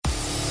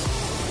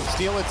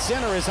feel it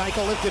center as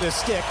Eichel lifted a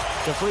stick.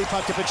 The free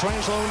puck to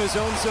Pietrangelo in his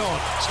own zone.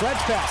 Stretch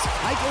pass.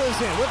 Eichel is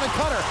in with a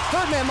cutter.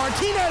 Third man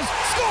Martinez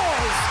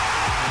scores!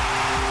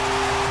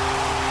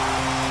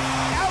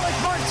 Alec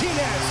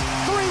Martinez,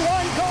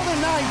 3-1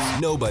 Golden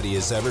Knights. Nobody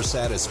is ever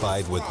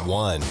satisfied with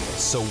one,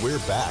 so we're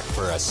back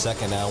for a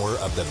second hour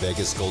of the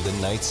Vegas Golden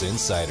Knights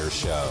Insider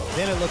Show.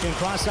 Bennett looking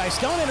cross-ice.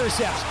 Stone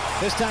intercepts.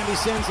 This time he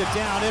sends it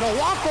down. It'll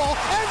waffle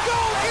and go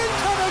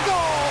into the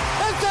goal.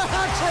 It's a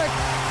hat trick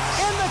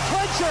in the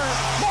clincher.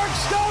 Mark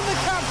Stone, the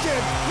captain,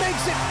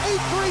 makes it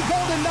 8-3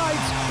 Golden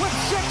Knights with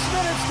 6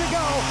 minutes to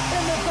go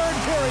in the third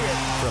period.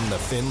 From the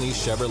Finley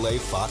Chevrolet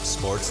Fox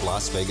Sports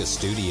Las Vegas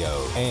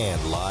studio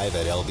and live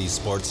at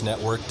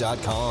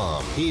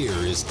lvsportsnetwork.com, here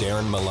is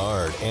Darren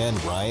Millard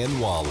and Ryan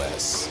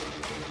Wallace.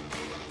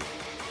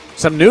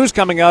 Some news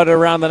coming out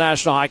around the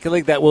National Hockey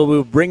League that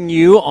will bring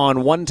you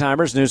on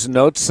one-timers, news and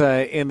notes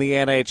in the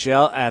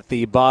NHL at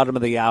the bottom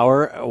of the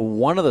hour.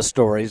 One of the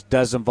stories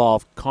does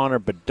involve Connor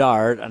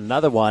Bedard.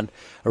 Another one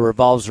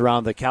revolves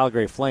around the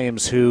Calgary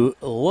Flames, who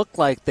look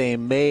like they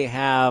may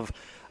have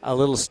a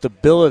little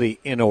stability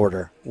in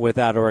order with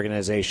that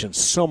organization.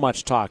 So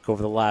much talk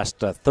over the last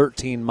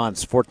 13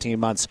 months, 14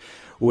 months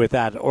with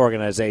that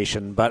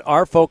organization. But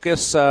our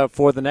focus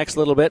for the next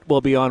little bit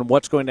will be on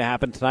what's going to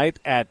happen tonight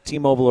at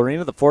T-Mobile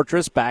Arena. The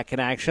Fortress back in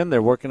action.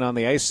 They're working on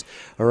the ice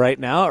right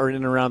now, or in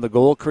and around the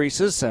goal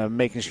creases,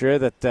 making sure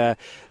that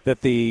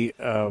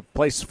the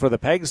place for the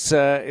pegs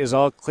is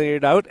all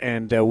cleared out,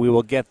 and we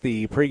will get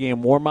the pregame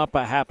warm-up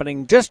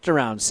happening just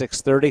around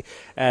 6:30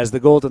 as the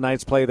Golden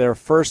Knights play their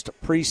first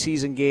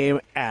preseason game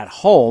at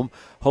home,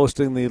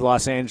 hosting the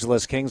Los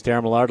Angeles Kings.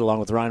 Darren Millard along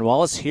with Ryan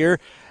Wallace here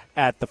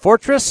at the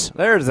Fortress.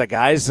 There's the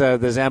guys,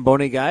 the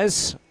Zamboni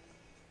guys.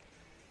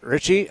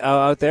 Richie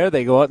out there,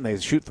 they go out and they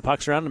shoot the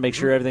pucks around to make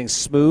sure everything's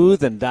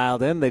smooth and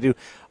dialed in. They do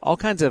all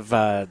kinds of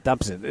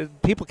dumps.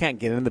 People can't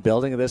get in the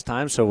building at this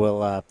time,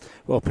 so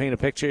we'll paint a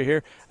picture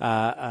here.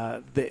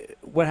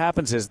 What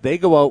happens is they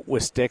go out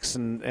with sticks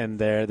and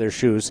their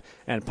shoes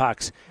and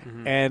pucks,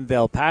 and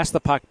they'll pass the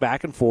puck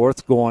back and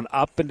forth, going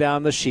up and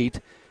down the sheet,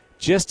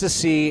 just to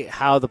see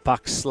how the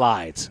puck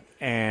slides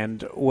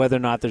and whether or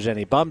not there's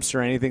any bumps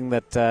or anything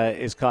that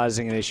is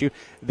causing an issue.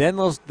 Then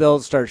they'll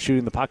start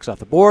shooting the pucks off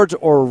the boards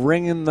or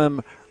rimming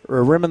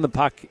the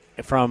puck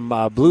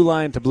from blue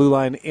line to blue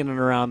line in and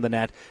around the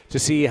net to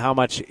see how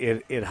much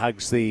it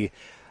hugs the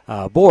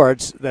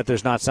boards, that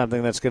there's not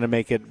something that's going to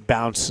make it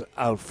bounce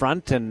out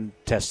front and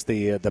test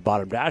the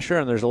bottom dasher.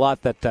 And there's a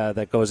lot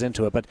that goes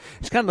into it. But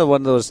it's kind of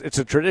one of those, it's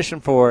a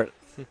tradition for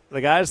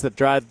the guys that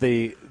drive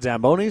the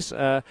Zambonis,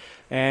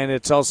 and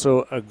it's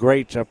also a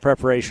great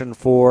preparation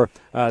for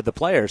the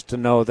players to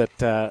know that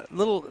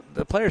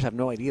the players have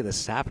no idea this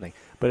is happening.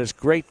 But it's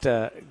great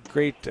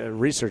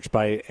research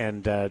by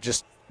and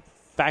just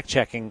fact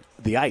checking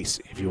the ice,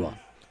 if you will.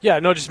 Yeah,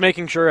 no, just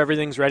making sure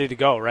everything's ready to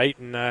go, right?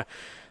 And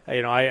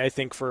I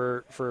think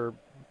for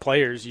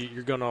players, you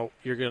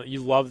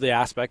love the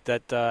aspect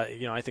that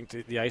I think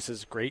the ice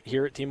is great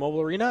here at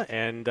T-Mobile Arena,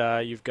 and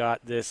you've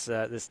got this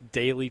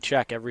daily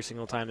check every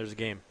single time there's a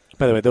game.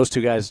 By the way, those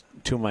two guys,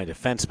 two of my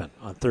defensemen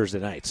on Thursday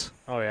nights.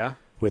 Oh yeah,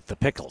 with the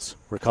Pickles,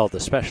 we're called the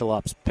Special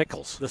Ops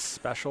Pickles. The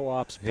Special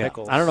Ops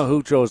Pickles. I don't know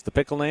who chose the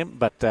pickle name,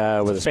 but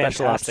with the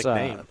Special Ops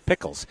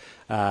Pickles,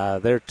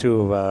 they're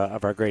two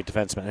of our great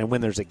defensemen. And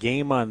when there's a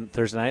game on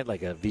Thursday night,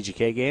 like a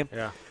VGK game,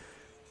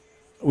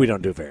 we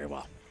don't do very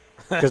well.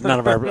 Because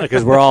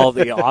we're all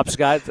the ops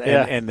guys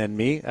and then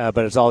me, but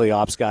it's all the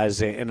ops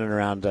guys in and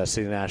around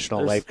City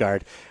National,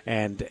 Lifeguard,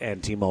 and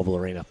T-Mobile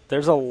Arena.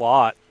 There's a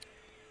lot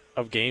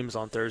of games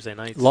on Thursday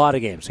nights. A lot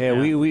of games. Yeah.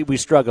 We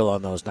struggle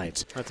on those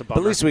nights. That's a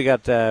bummer. But at least we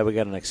got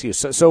an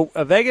excuse. So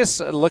Vegas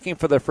looking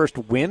for their first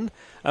win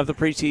of the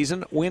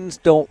preseason. Wins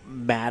don't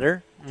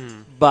matter,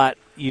 but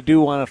you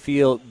do want to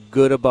feel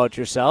good about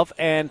yourself.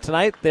 And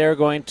tonight they're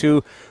going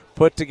to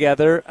put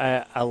together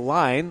a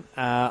line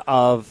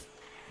of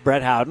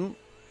Brett Howden,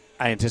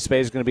 I anticipate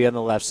is going to be on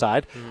the left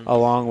side,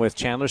 along with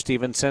Chandler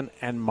Stevenson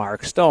and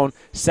Mark Stone.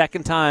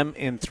 Second time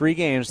in 3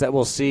 games that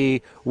we'll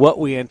see what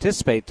we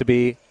anticipate to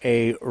be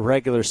a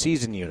regular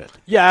season unit.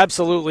 Yeah,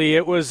 absolutely.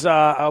 It was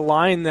a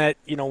line that,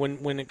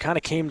 when it kind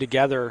of came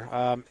together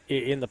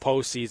in the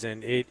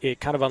postseason, it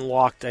kind of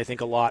unlocked, I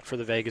think, a lot for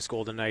the Vegas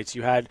Golden Knights.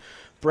 You had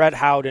Brett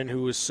Howden,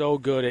 who was so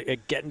good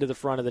at getting to the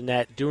front of the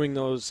net, doing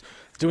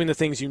the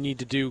things you need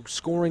to do,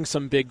 scoring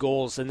some big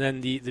goals, and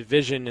then the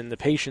vision and the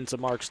patience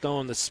of Mark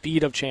Stone, the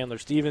speed of Chandler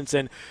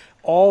Stevenson.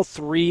 All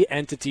 3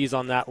 entities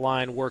on that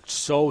line worked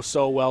so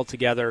well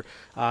together,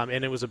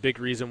 and it was a big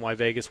reason why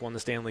Vegas won the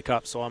Stanley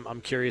Cup. So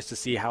I'm curious to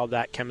see how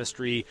that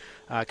chemistry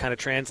kind of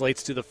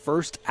translates to the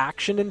first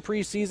action in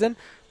preseason.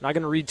 Not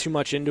going to read too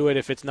much into it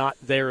if it's not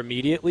there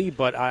immediately,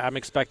 but I'm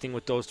expecting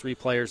with those 3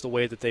 players, the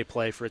way that they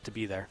play, for it to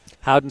be there.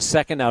 Howden's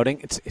second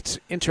outing, it's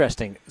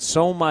interesting.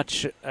 So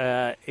much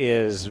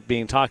is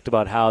being talked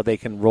about how they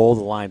can roll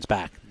the lines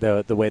back,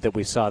 the way that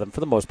we saw them for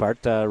the most part.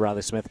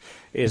 Riley Smith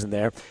isn't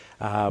there.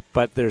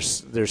 But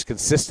there's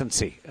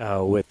consistency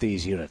with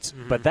these units.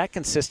 But that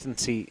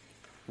consistency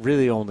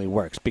really only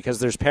works because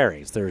there's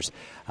pairings. There's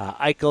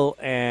Eichel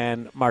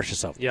and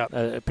Marchessault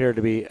appear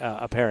to be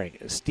a pairing.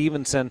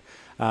 Stevenson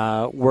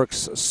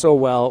works so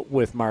well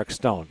with Mark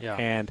Stone,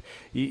 and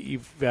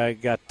you've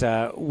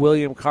got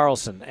William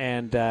Karlsson,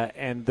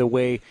 and the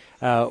way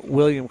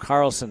William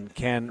Karlsson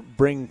can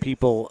bring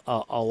people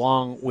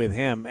along with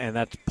him, and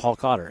that's Paul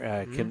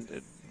Cotter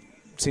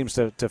seems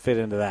to fit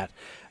into that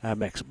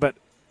mix. But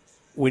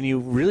when you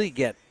really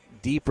get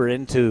deeper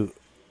into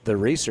the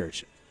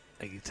research,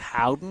 like it's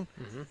Howden,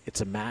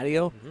 it's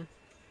Amadio,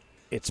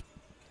 it's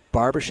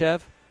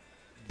Barbashev.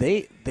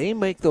 They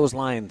make those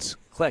lines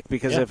click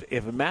because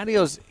if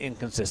Amadio's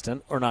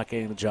inconsistent or not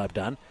getting the job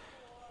done,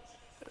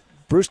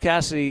 Bruce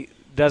Cassidy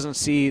doesn't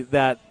see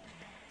that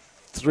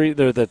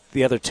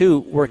the other two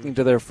working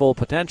to their full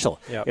potential.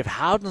 If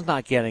Howden's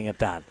not getting it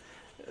done,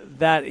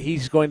 that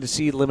he's going to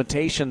see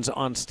limitations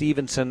on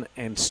Stevenson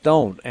and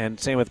Stone, and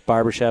same with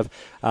Barbashev,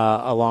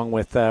 along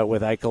with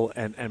Eichel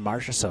and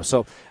Marchessault.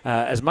 So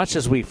as much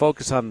as we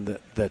focus on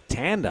the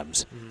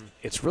tandems,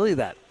 it's really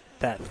that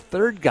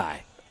third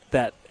guy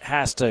that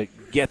has to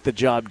get the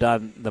job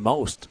done the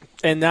most.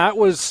 And that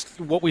was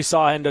what we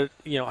saw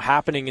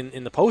happening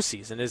in the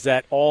postseason, is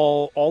that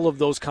all of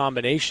those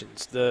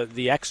combinations,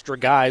 the extra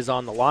guys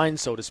on the line,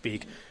 so to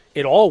speak,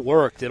 it all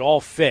worked, it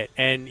all fit.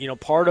 And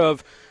part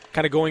of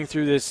kind of going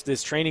through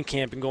this training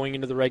camp and going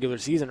into the regular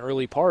season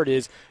early part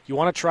is you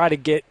want to try to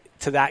get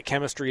to that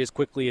chemistry as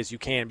quickly as you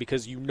can,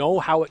 because you know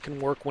how it can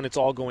work when it's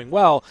all going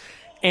well.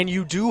 And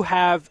you do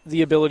have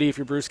the ability, if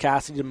you're Bruce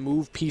Cassidy, to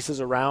move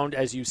pieces around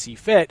as you see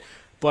fit.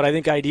 But I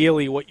think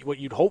ideally what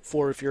you'd hope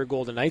for if you're a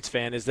Golden Knights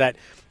fan is that,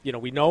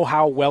 we know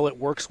how well it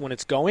works when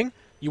it's going.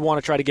 You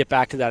want to try to get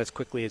back to that as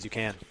quickly as you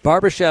can.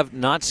 Barbashev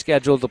not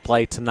scheduled to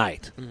play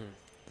tonight.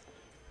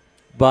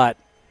 But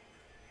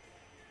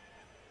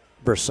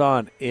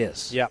Brisson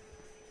is. Yep.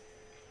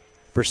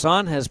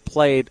 Brisson has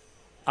played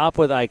up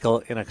with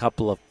Eichel in a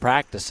couple of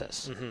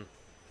practices.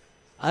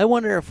 I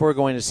wonder if we're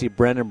going to see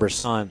Brendan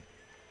Brisson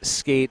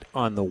skate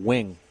on the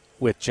wing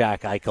with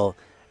Jack Eichel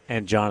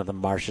and Jonathan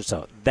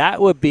Marchessault.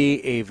 That would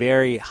be a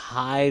very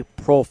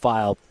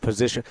high-profile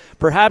position,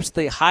 perhaps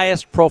the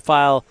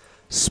highest-profile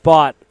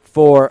spot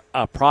for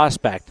a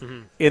prospect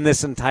in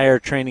this entire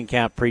training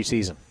camp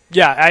preseason.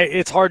 Yeah,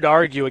 it's hard to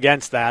argue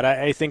against that.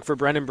 I think for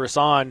Brendan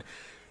Brisson,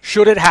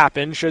 should it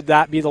happen, should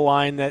that be the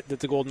line that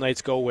the Golden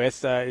Knights go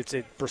with, it's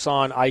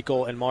Brisson,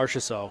 Eichel, and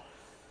Marchessault,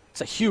 it's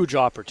a huge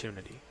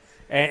opportunity.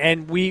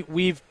 And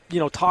we've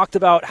talked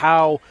about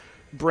how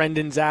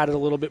Brendan's added a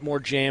little bit more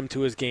jam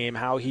to his game,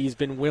 how he's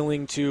been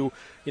willing to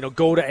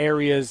go to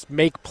areas,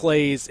 make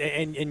plays,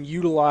 and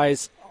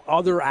utilize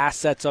other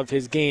assets of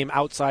his game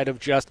outside of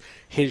just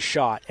his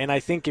shot. And I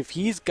think if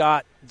he's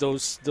got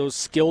those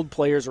skilled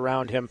players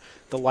around him,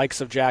 the likes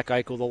of Jack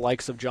Eichel, the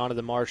likes of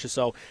Jonathan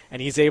Marchessault,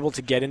 and he's able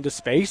to get into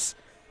space,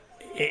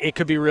 it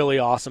could be really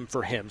awesome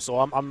for him. So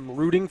I'm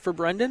rooting for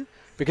Brendan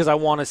because I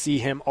want to see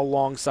him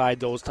alongside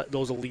those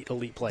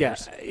elite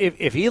players. Yeah,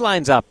 if he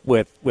lines up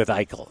with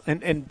Eichel,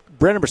 and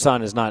Brendan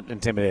Brisson is not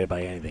intimidated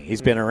by anything.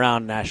 He's been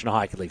around National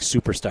Hockey League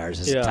superstars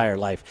his entire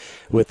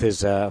life with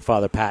his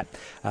father, Pat,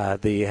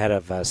 the head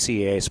of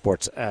CAA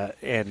Sports,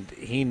 and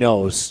he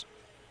knows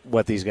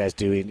what these guys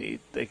do.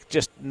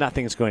 Just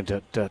nothing's going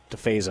to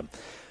faze him.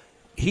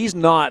 He's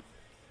not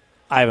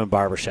Ivan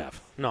Barbashev.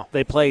 No.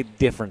 They play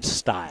different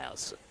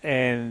styles.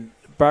 And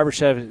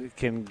Barbashev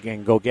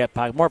can go get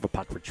puck, more of a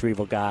puck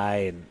retrieval guy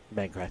and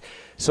bank crash.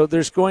 So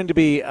there's going to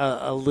be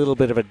a little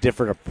bit of a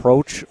different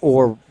approach,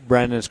 or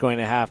Brendan's going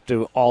to have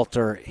to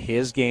alter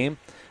his game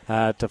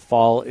to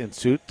fall in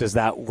suit. Does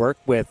that work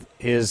with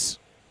his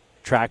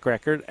track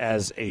record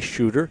as a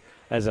shooter,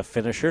 as a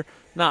finisher?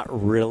 Not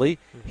really.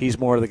 He's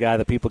more the guy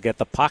that people get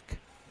the puck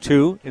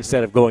to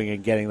instead of going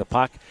and getting the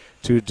puck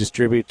to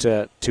distribute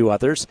to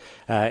others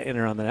in and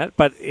around the net.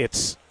 But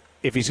if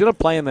he's going to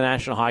play in the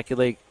National Hockey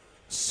League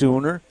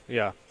sooner,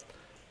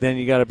 then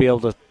you got to be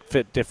able to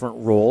fit different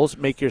roles,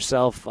 make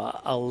yourself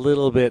a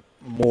little bit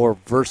more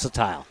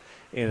versatile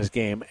in his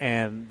game,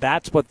 and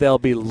that's what they'll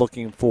be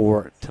looking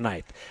for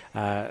tonight.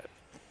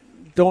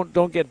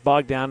 Don't get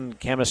bogged down in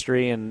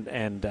chemistry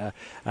and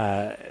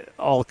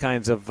all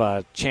kinds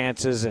of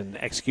chances and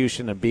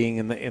execution and being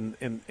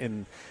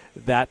in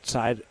that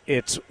side.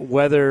 It's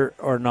whether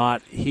or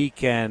not he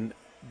can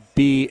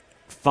be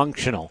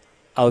functional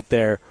out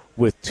there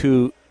with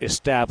two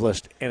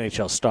established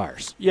NHL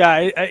stars.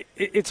 Yeah,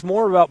 it's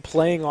more about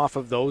playing off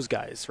of those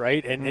guys,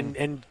 right?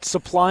 And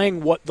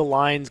supplying what the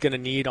line's going to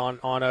need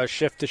on a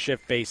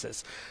shift-to-shift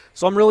basis.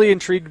 So I'm really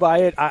intrigued by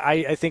it.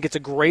 I think it's a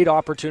great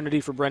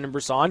opportunity for Brendan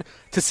Brisson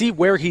to see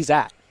where he's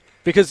at.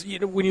 Because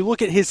when you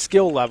look at his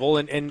skill level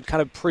and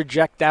kind of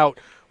project out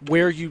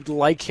where you'd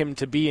like him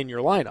to be in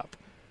your lineup,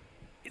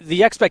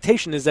 the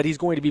expectation is that he's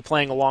going to be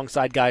playing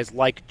alongside guys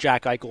like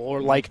Jack Eichel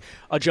or like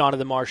a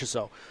Jonathan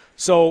Marchessault.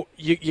 So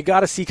you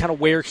got to see kind of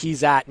where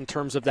he's at in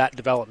terms of that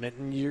development,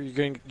 and you're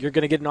going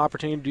to get an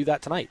opportunity to do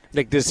that tonight.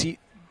 Like, does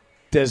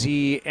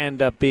he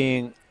end up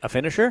being a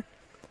finisher?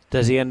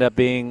 Does he end up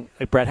being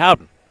like Brett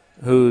Howden,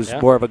 who's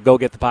more of a go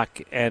get the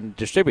puck and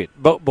distribute?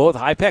 Both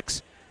high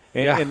picks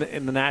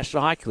in the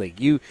National Hockey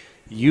League.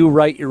 You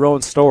write your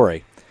own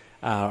story.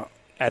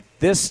 At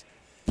this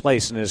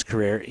place in his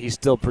career, he's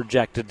still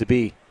projected to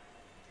be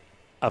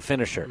a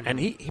finisher. And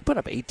he put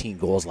up 18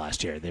 goals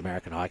last year in the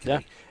American Hockey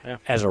League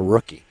as a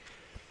rookie.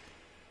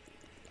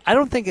 I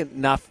don't think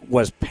enough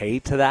was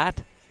paid to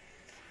that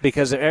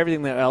because of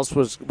everything that else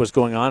was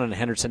going on, and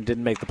Henderson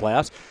didn't make the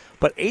playoffs.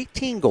 But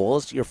 18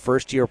 goals, your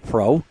first year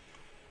pro,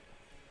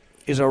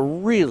 is a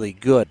really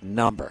good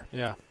number.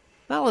 Yeah.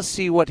 Now let's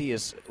see what he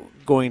is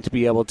going to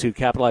be able to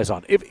capitalize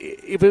on. If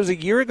it was a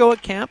year ago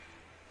at camp,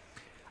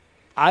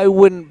 I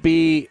wouldn't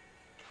be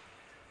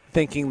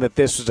thinking that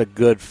this was a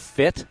good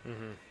fit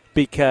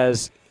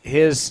because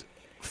his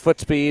foot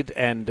speed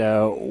and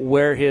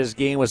where his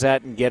game was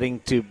at and getting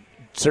to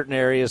certain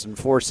areas and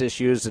force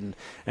issues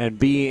and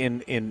be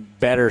in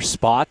better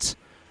spots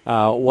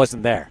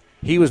wasn't there.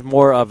 He was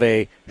more of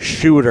a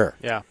shooter.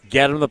 Yeah.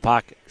 Get him the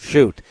puck,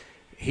 shoot.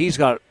 He's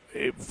got,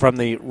 from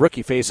the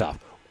rookie faceoff,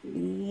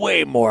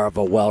 way more of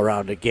a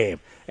well-rounded game.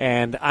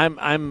 And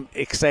I'm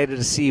excited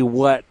to see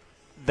what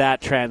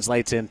that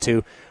translates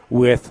into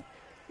with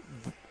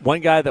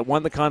one guy that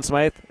won the Conn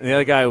Smythe and the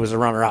other guy who was a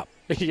runner-up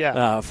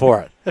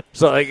for it.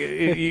 So like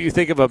you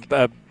think of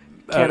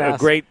a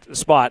great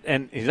spot,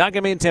 and he's not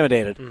going to be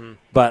intimidated,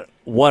 but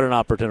what an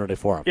opportunity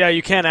for him. Yeah,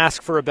 you can't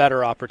ask for a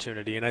better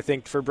opportunity, and I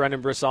think for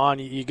Brendan Brisson,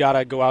 you got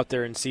to go out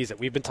there and seize it.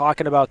 We've been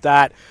talking about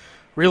that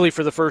really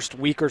for the first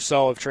week or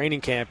so of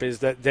training camp, is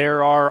that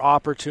there are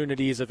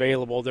opportunities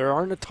available. There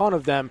aren't a ton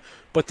of them,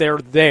 but they're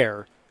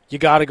there. You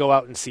got to go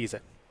out and seize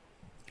it.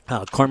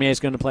 Cormier's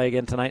going to play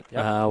again tonight.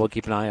 Yep. We'll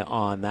keep an eye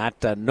on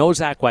that. No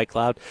Zach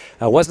Whitecloud.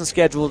 Wasn't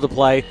scheduled to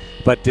play,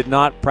 but did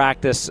not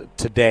practice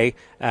today,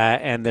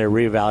 and they're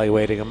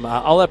reevaluating him.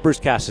 I'll let Bruce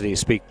Cassidy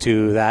speak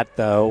to that.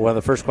 One of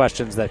the first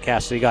questions that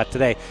Cassidy got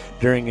today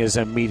during his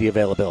media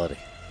availability.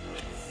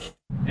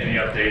 Any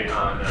update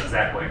on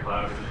Zach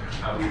Whitecloud and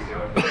how he's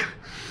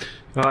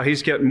doing?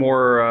 He's getting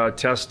more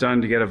tests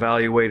done to get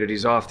evaluated.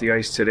 He's off the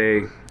ice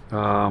today.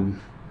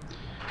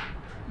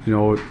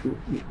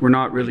 We're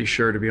not really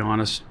sure, to be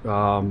honest.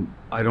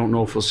 I don't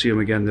know if we'll see him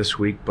again this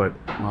week, but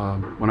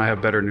when I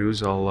have better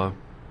news, or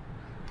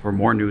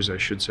more news, I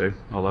should say,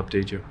 I'll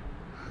update you.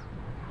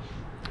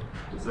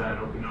 Does that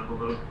open up a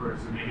little, or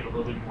does it make it a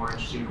little bit more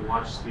interesting to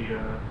watch the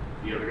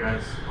other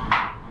guys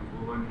on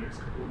blue line the next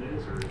couple of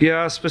days? Or?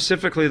 Yeah,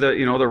 specifically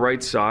the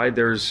right side.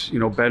 There's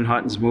Ben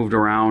Hutton's moved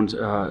around.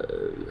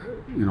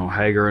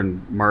 Hager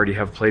and Marty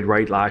have played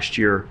right last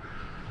year.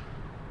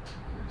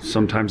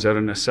 Sometimes out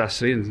of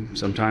necessity, and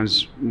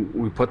sometimes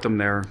we put them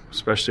there,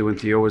 especially when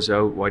Theo was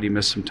out. Whitey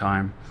missed some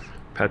time.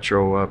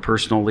 Petro,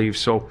 personal leave.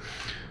 So,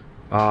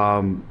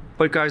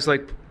 but guys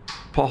like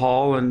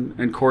Pahal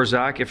and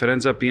Korzak, if it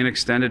ends up being an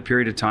extended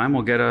period of time,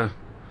 we'll get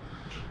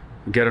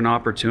an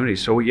opportunity.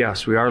 So,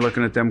 yes, we are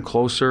looking at them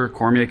closer.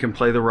 Cormier can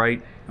play the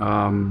right.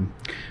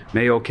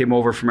 Mayo came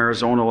over from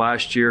Arizona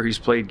last year. He's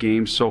played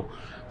games. So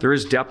there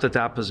is depth at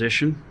that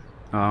position.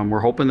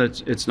 We're hoping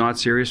that it's not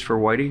serious for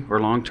Whitey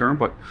or long term,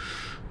 but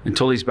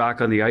until he's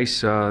back on the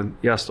ice,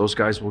 yes, those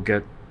guys will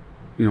get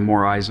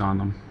more eyes on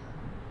them.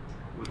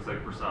 Looks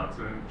like Brassard's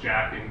and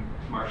Jack and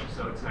Marshall's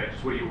out tonight.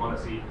 Just what do you want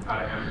to see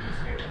out of him in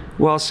this game?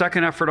 Well,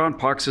 second effort on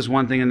pucks is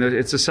one thing, and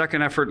it's a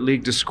second effort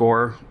league to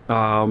score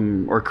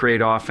or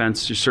create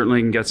offense. You certainly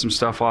can get some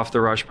stuff off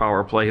the rush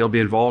power play. He'll be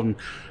involved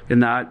in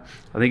that.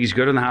 I think he's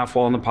good in the half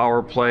wall in the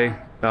power play,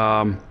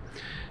 and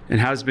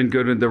has been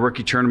good in the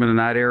rookie tournament in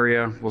that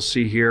area. We'll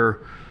see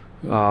here.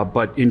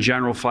 But in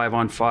general,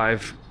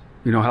 5-on-5,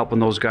 helping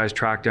those guys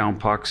track down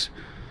pucks.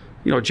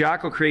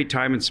 Jack will create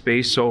time and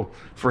space. So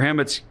for him,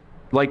 it's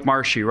like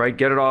Marshy, right?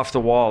 Get it off the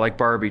wall like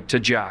Barbie to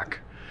Jack.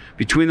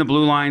 Between the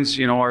blue lines,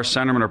 our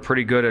centermen are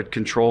pretty good at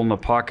controlling the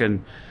puck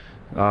and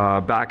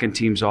backing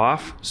teams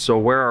off. So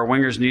where our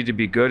wingers need to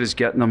be good is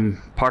getting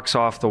them pucks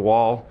off the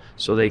wall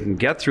so they can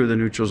get through the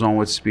neutral zone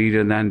with speed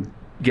and then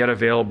get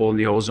available in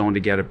the O zone to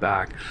get it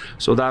back.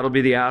 So that'll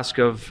be the ask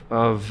of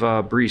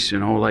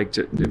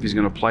Brees, if he's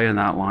going to play in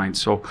that line.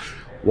 So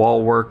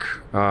wall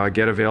work,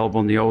 get available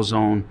in the O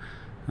zone,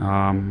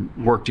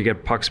 work to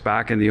get pucks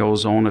back in the O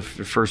zone if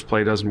the first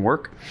play doesn't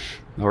work,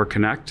 or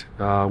connect,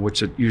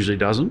 which it usually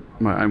doesn't.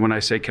 And when I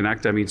say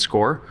connect, I mean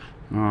score.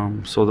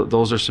 So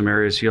those are some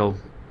areas he'll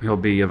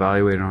be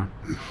evaluated on.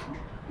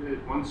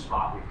 One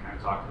spot we've kind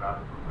of talked about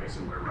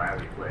replacing where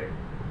Riley played.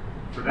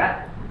 For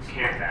that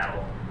camp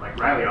battle, like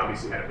Riley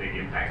obviously had a big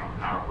impact on the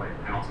power play,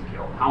 penalty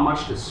kill. How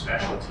much does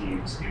special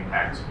teams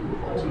impact who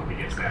ultimately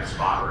gets that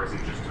spot, or is it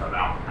just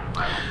about kind of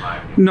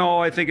 5-on-5? No,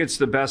 I think it's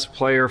the best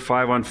player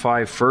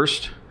 5-on-5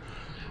 first.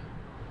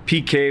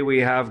 PK, we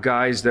have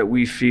guys that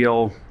we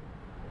feel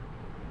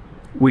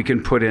we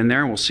can put in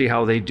there, and we'll see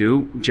how they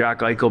do. Jack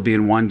Eichel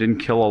being one didn't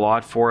kill a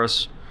lot for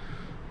us.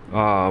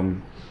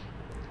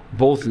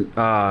 Both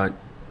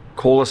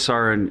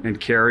Kolasar and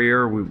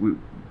Carrier,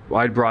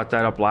 I brought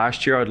that up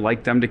last year. I'd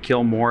like them to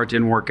kill more. It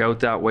didn't work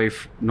out that way.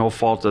 No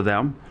fault of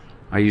them.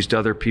 I used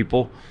other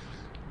people.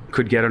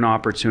 Could get an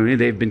opportunity.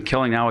 They've been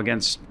killing now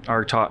against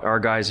our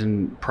guys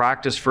in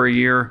practice for a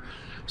year.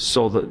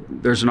 So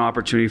there's an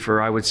opportunity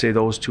for, I would say,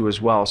 those two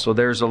as well. So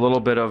there's a little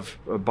bit of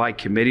by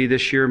committee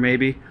this year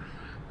maybe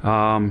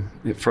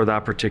for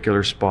that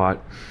particular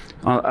spot.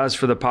 As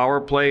for the power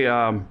play,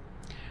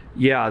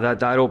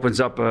 that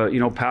opens up.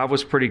 Pav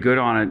was pretty good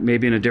on it,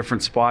 maybe in a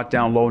different spot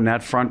down low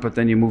net front, but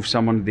then you move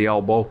someone to the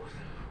elbow.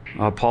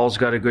 Paul's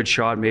got a good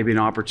shot, maybe an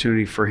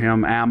opportunity for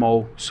him,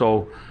 ammo.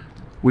 So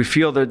we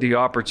feel that the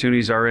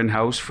opportunities are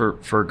in-house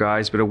for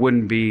guys, but it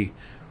wouldn't be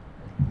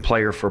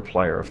player for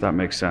player, if that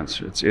makes sense.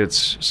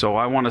 So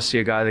I want to see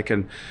a guy that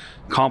can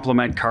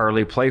complement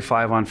Carly, play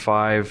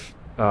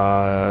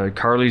 5-on-5.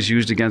 Carly's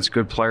used against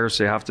good players.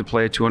 They have to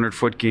play a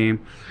 200-foot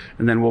game,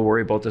 and then we'll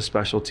worry about the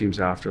special teams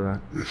after that.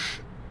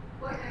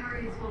 What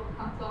memories will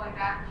come flowing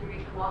back as you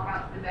get to walk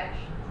out to the bench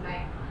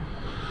tonight?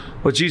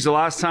 Well, geez, the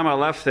last time I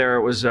left there,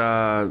 it was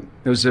a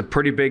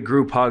pretty big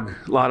group hug,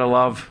 a lot of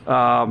love.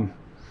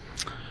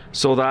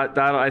 So that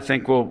I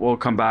think will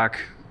come back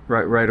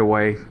right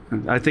away.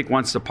 I think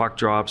once the puck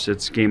drops,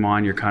 it's game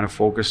on. You're kind of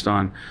focused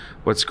on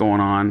what's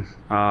going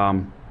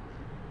on.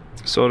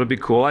 So it'll be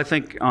cool. I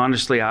think,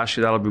 honestly,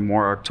 Ashley, that'll be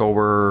more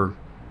October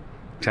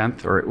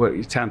 10th or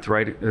 10th,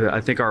 right?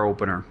 I think our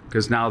opener,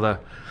 because now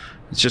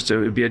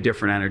it'd be a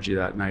different energy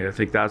that night. I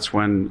think that's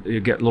when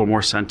you get a little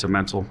more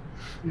sentimental.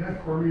 You had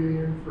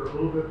Cormier in for a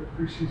little bit of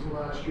preseason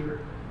last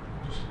year,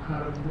 just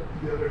had him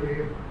the other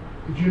game.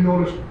 Did you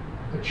notice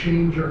a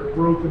change or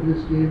growth in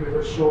his game, and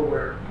if so,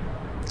 where?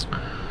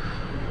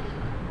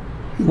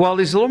 Well,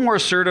 he's a little more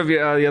assertive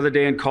the other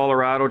day in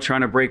Colorado,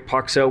 trying to break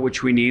pucks out,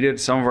 which we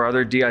needed. Some of our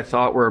other D, I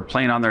thought, were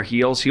playing on their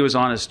heels. He was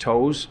on his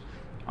toes,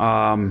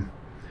 got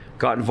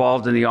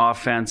involved in the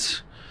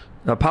offense.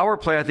 The power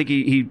play, I think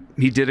he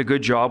did a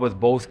good job with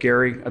both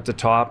Gary at the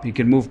top. He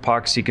can move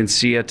pucks, he can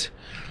see it.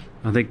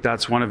 I think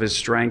that's one of his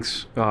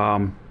strengths.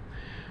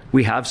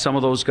 We have some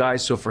of those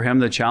guys, so for him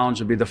the challenge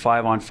would be the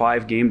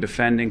 5-on-5 game,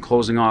 defending,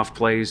 closing off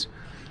plays.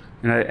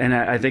 And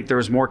I think there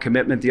was more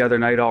commitment the other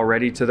night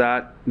already to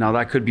that. Now,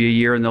 that could be a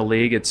year in the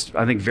league. It's,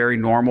 I think, very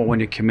normal when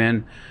you come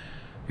in.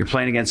 You're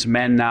playing against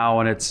men now,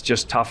 and it's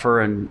just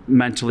tougher, and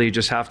mentally you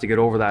just have to get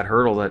over that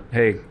hurdle that,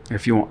 hey,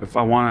 if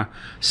I want to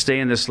stay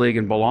in this league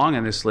and belong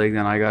in this league,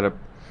 then I got to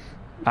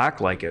act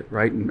like it,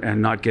 right,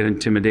 and not get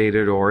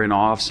intimidated or in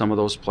awe of some of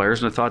those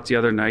players. And I thought the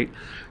other night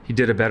he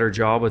did a better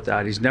job with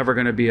that. He's never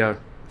going to be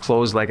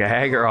closed like a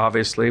Hager,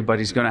 obviously, but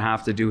he's going to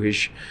have to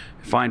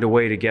find a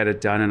way to get it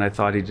done, and I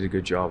thought he did a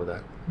good job of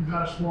that. You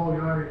got a small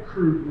guy in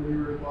Crude when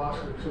you were in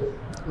Boston, so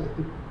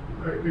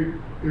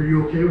are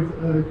you okay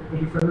with a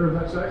defender of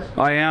that size?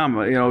 I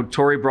am.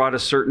 Torrey brought a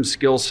certain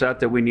skill set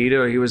that we needed.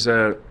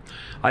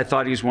 I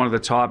thought he was one of the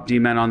top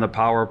D-men on the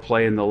power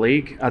play in the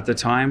league at the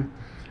time,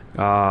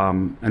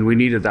 and we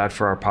needed that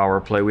for our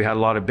power play. We had a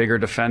lot of bigger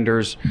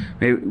defenders.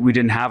 We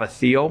didn't have a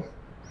Theo,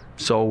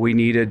 so we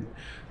needed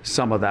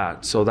some of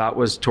that. So that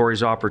was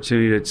Torrey's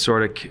opportunity to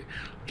sort of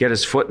get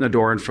his foot in the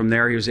door, and from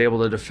there he was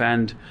able to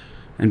defend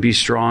and be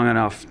strong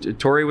enough.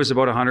 Torrey was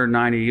about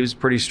 190. He was a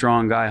pretty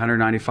strong guy,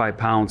 195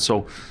 pounds,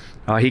 so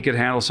he could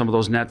handle some of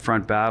those net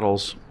front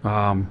battles.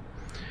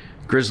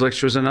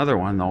 Grizzlich was another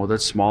one, though,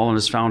 that's small and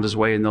has found his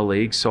way in the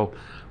league. So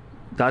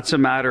that's a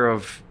matter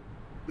of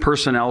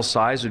personnel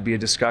size. Would be a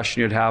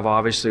discussion you'd have,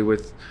 obviously,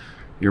 with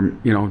your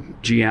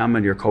GM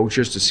and your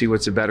coaches to see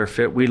what's a better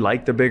fit. We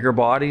like the bigger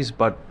bodies,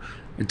 but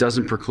it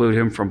doesn't preclude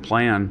him from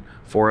playing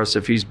for us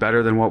if he's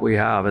better than what we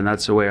have, and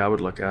that's the way I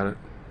would look at it.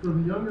 For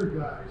the younger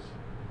guys,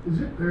 is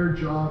it their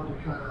job to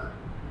kind of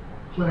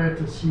plant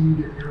a seed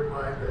in your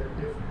mind that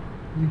if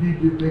you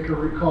need to make a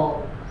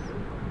recall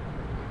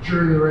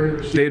during the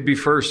regular season? They'd be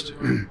first.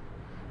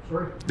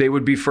 Sorry? They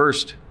would be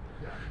first.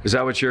 Yeah. Is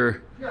that what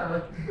you're... Yeah,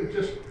 like it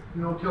just,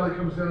 Kelly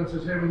comes down and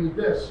says, hey, we need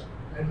this.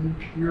 And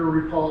your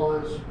recall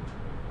is,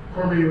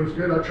 Cormier was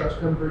good, I trust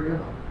him, bring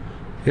him up.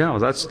 Yeah, well,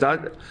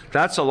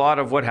 that's a lot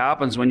of what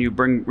happens when you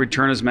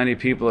return as many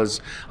people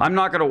as. I'm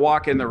not going to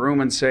walk in the room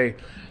and say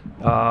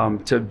to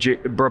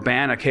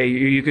Brabanek, hey,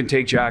 you can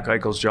take Jack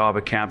Eichel's job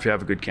at camp if you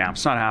have a good camp.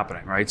 It's not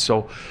happening, right?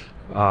 So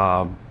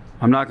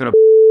I'm not going to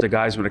the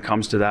guys when it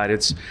comes to that.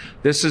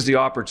 This is the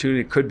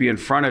opportunity that could be in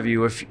front of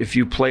you if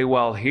you play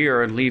well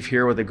here and leave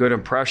here with a good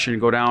impression,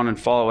 go down and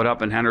follow it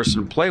up in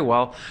Henderson and play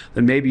well,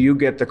 then maybe you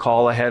get the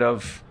call ahead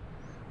of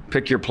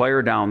pick your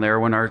player down there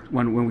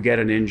when we get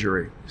an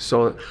injury.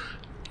 So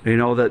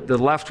that the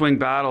left wing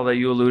battle that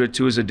you alluded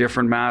to is a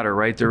different matter,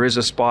 right? There is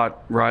a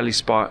spot, Riley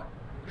spot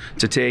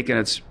to take, and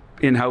it's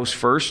in-house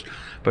first,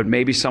 but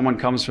maybe someone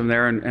comes from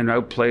there and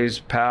outplays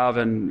Pav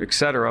and et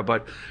cetera.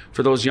 But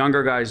for those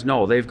younger guys,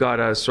 no, they've got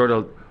to sort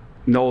of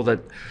know that,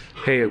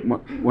 hey,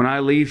 when I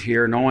leave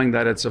here, knowing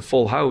that it's a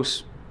full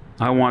house,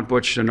 I want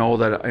Butch to know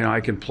that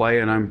I can play,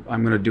 and I'm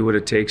going to do what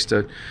it takes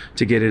to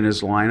get in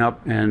his lineup.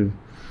 And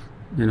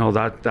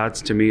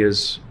that's to me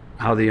is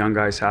how the young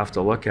guys have to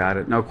look at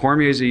it. Now,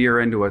 Cormier's a year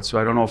into it, so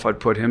I don't know if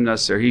I'd put him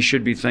necessarily. He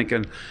should be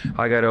thinking,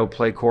 I got to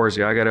outplay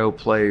Corsi, I got to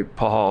outplay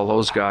Paul,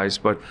 those guys.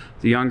 But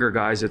the younger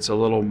guys, it's a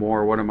little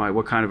more,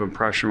 what kind of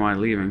impression am I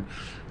leaving?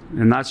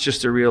 And that's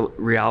just the real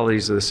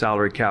realities of the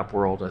salary cap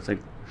world. I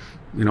think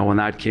when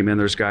that came in,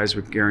 there's guys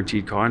with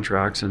guaranteed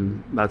contracts,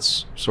 and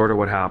that's sort of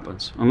what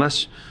happens.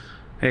 Unless,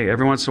 hey,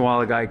 every once in a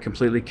while a guy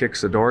completely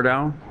kicks the door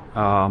down.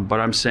 But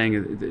I'm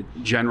saying,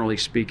 generally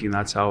speaking,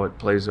 that's how it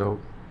plays out.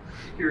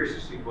 Curious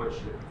to see what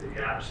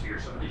the atmosphere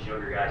of some of these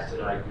younger guys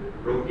tonight.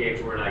 The road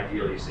games weren't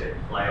ideal, you said.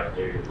 Fly up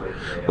there, you play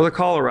today. Well, the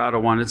Colorado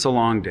one, it's a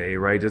long day,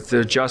 right? It's the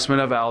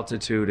adjustment of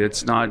altitude.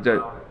 It's not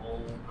that.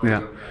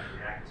 Yeah.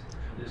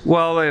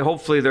 Well,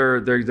 hopefully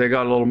they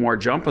got a little more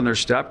jump in their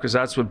step, because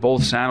that's what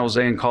both San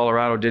Jose and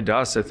Colorado did to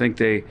us. I think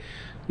they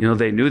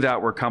knew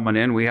that we're coming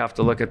in. We have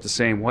to look at the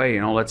same way.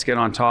 Let's get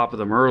on top of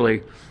them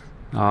early.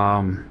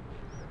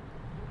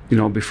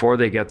 Before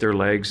they get their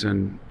legs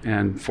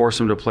and force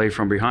them to play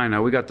from behind.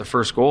 Now, we got the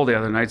first goal the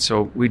other night,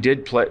 so we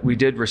did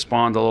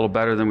respond a little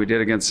better than we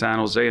did against San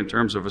Jose in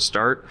terms of a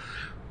start.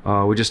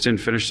 We just didn't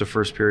finish the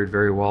first period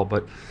very well.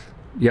 But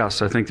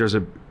yes, I think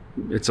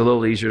it's a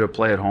little easier to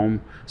play at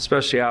home,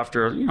 especially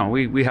after,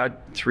 we had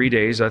 3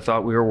 days. I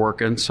thought we were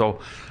working, so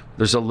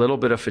there's a little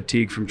bit of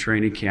fatigue from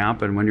training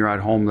camp. And when you're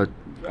at home, that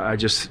I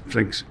just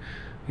think,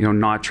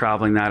 not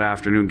traveling that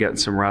afternoon, getting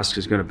some rest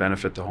is going to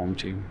benefit the home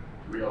team.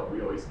 We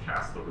always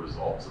cast the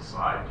results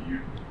aside. Do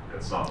you,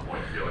 at some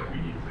point, feel like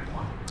we need to win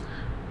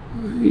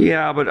one?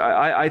 Yeah, but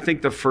I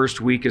think the first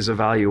week is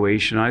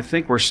evaluation. I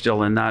think we're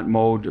still in that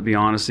mode, to be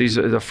honest. These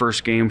are the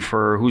first game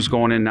for who's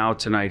going in now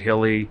tonight.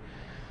 Hilly,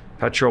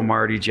 Petro,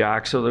 Marty,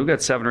 Jack. So we've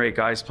got 7 or 8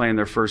 guys playing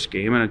their first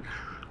game, and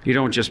you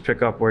don't just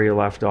pick up where you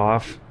left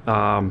off.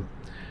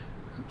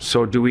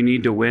 So do we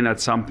need to win at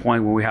some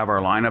point when we have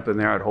our lineup in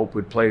there? I'd hope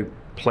we'd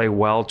play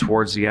well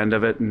towards the end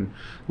of it and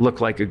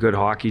look like a good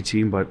hockey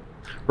team, but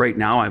right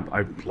now,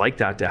 I'd like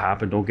that to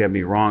happen. Don't get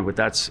me wrong,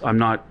 but I'm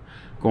not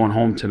going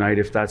home tonight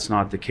if that's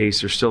not the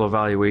case. There's still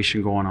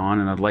evaluation going on,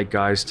 and I'd like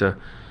guys to,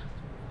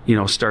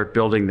 start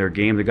building their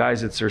game. The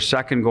guys, it's their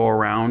second go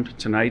around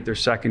tonight, their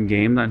second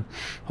game. Then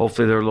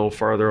hopefully they're a little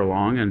farther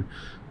along,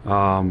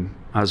 and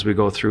as we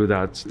go through,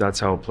 that's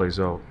how it plays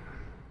out.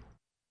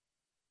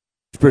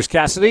 Bruce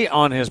Cassidy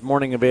on his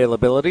morning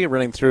availability,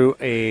 running through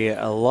a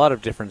lot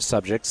of different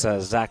subjects.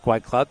 Zach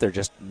Whitecloud, they're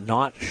just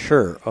not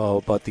sure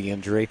about the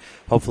injury.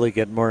 Hopefully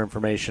get more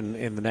information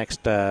in the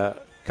next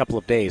couple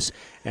of days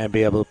and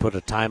be able to put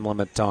a time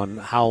limit on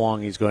how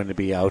long he's going to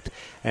be out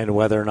and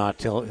whether or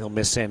not he'll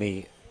miss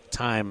any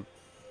time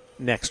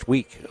next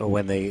week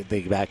when they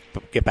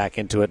get back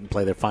into it and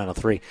play their final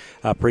 3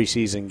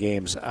 preseason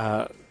games.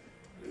 A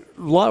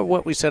lot of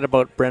what we said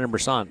about Brendan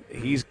Brisson,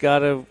 he's got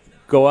to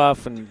go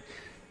off and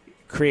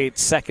create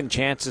second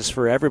chances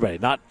for everybody,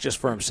 not just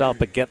for himself,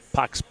 but get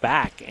pucks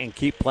back and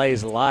keep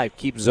plays alive,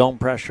 keep zone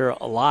pressure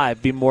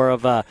alive, be more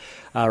of a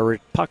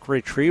puck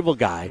retrieval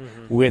guy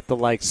with the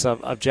likes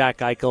of Jack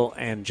Eichel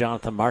and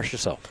Jonathan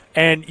Marchessault.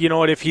 And you know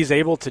what, if he's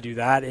able to do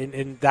that,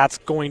 and that's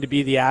going to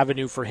be the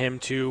avenue for him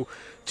to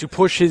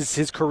push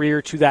his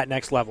career to that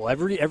next level.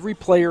 Every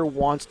player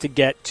wants to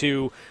get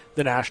to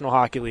the National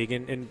Hockey League,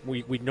 and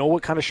we know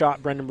what kind of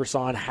shot Brendan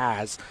Brisson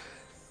has.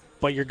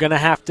 But you're going to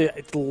have to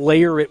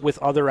layer it with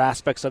other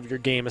aspects of your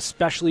game,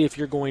 especially if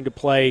you're going to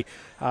play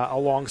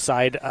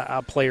alongside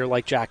a player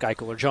like Jack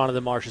Eichel or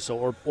Jonathan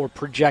Marchessault or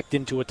project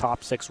into a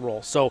top 6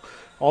 role. So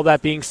all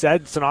that being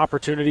said, it's an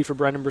opportunity for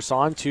Brendan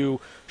Brisson to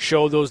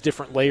show those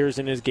different layers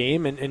in his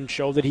game and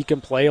show that he can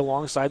play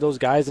alongside those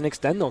guys and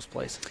extend those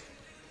plays.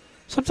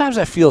 Sometimes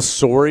I feel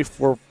sorry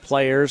for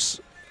players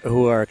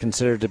who are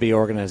considered to be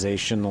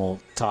organizational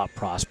top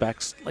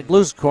prospects. Like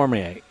Lucas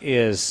Cormier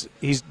he's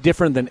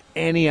different than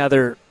any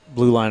other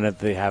blue line that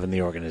they have in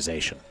the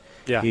organization.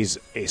 Yeah. He's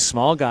a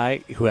small guy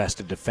who has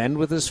to defend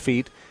with his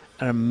feet,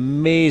 an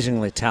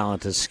amazingly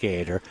talented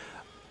skater,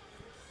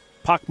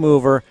 puck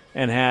mover,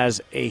 and has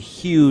a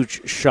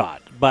huge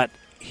shot. But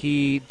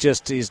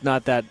he's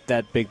not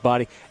that big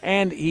body,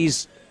 and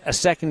he's a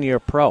second-year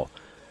pro.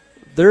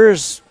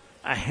 There's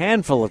a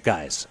handful of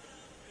guys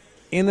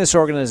in this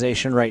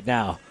organization right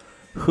now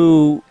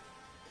who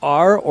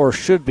are or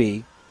should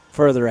be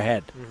further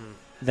ahead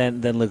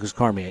than Lucas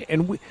Cormier.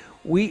 And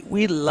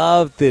we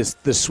love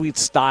the sweet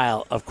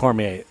style of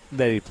Cormier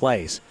that he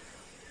plays.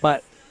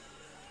 But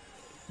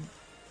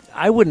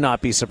I would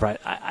not be surprised.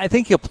 I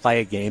think he'll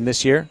play a game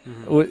this year,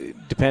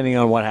 depending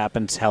on what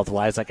happens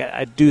health-wise. Like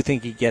I do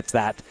think he gets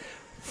that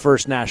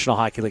first National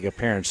Hockey League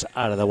appearance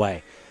out of the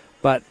way.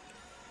 But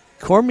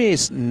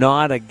Cormier's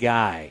not a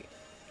guy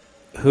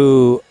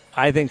who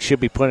I think should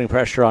be putting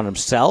pressure on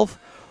himself,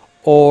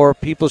 or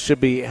people should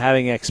be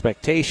having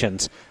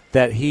expectations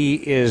that he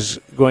is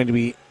going to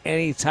be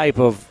any type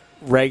of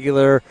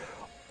regular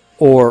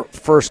or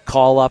first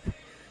call-up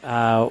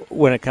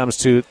when it comes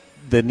to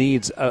the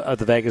needs of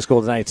the Vegas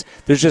Golden Knights.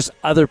 There's just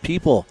other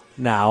people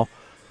now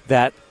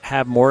that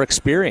have more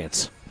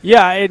experience.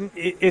 Yeah, and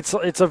it's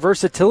a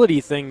versatility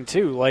thing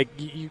too. Like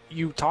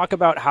you talk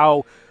about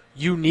how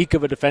unique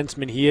of a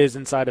defenseman he is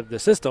inside of the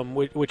system,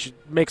 which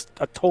makes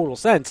a total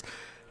sense,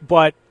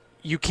 but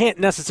you can't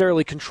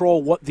necessarily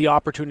control what the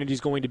opportunity is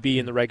going to be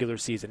in the regular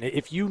season.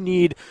 If you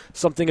need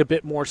something a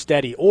bit more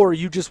steady, or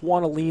you just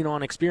want to lean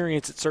on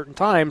experience at certain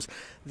times,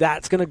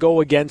 that's going to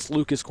go against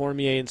Lucas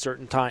Cormier in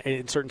certain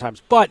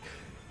times. But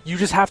you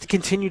just have to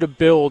continue to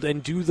build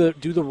and do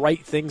the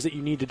right things that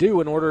you need to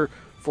do in order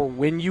for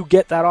when you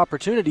get that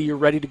opportunity, you're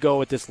ready to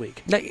go at this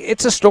league.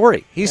 It's a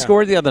story. He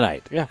scored the other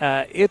night.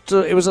 Yeah. It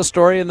was a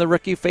story in the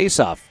rookie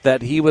faceoff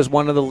that he was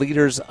one of the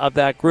leaders of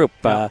that group.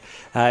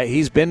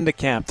 He's been to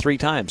camp 3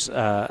 times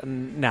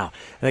now.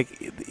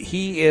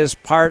 He is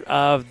part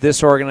of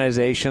this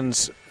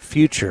organization's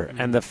future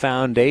and the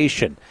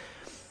foundation.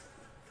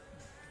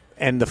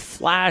 And the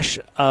flash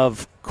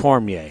of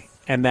Cormier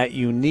and that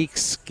unique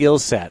skill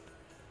set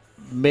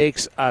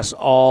makes us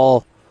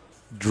all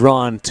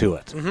drawn to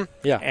it. Mm-hmm.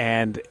 Yeah.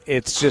 And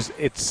it's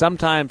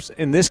sometimes,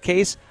 in this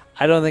case,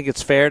 I don't think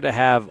it's fair to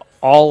have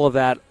all of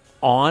that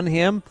on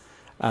him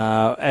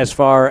as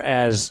far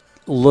as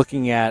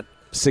looking at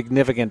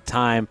significant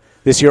time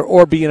this year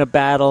or be in a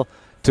battle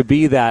to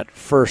be that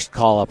first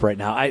call-up right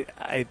now.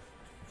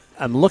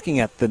 I'm looking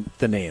at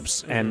the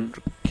names, and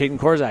Caden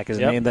Korzak is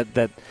a name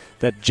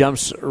that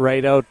jumps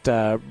right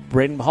out.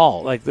 Braden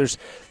Hall,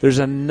 there's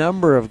a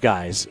number of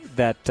guys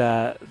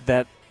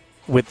that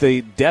with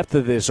the depth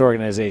that this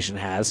organization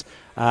has,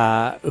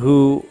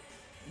 who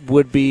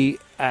would be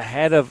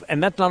ahead of,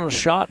 and that's not a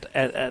shot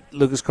at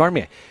Lucas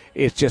Cormier.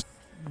 It's just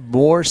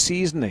more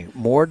seasoning,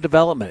 more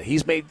development.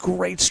 He's made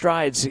great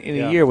strides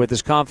in a year with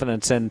his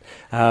confidence and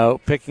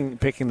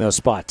picking those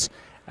spots.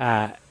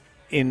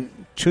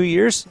 In 2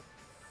 years,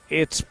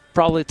 it's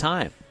probably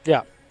time.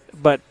 Yeah.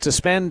 But to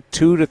spend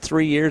 2 to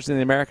 3 years in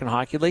the American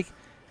Hockey League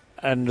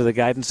under the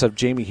guidance of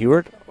Jamie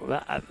Heward,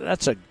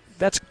 that's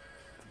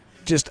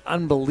just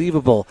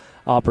unbelievable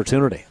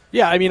opportunity.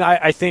 Yeah, I mean,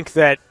 I think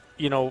that,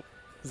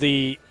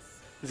 the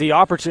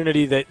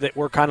opportunity that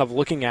we're kind of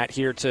looking at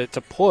here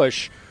to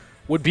push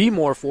would be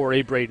more for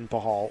a Braden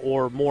Pahal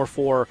or more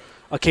for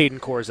a Caden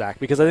Korzak,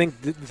 because I think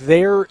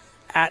they're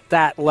at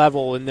that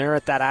level and they're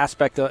at that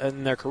aspect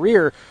in their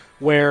career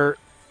where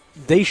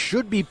they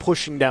should be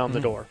pushing down the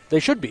door. They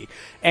should be.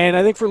 And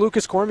I think for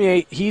Lucas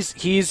Cormier,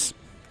 he's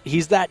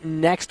that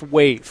next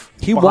wave.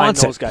 He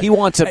wants those it. guys. He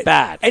wants it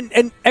bad.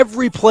 And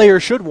every player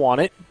should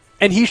want it.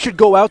 And he should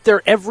go out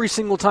there every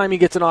single time he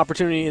gets an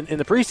opportunity in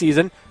the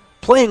preseason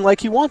playing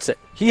like he wants it.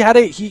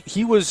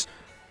 He was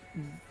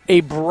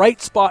a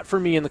bright spot for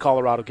me in the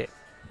Colorado game.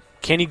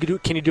 Can he do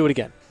it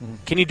again?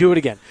 Can he do it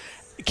again?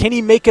 Can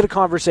he make it a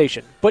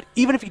conversation? But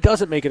even if he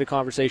doesn't make it a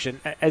conversation,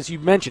 as you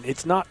mentioned,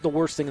 it's not the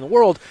worst thing in the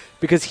world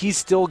because he's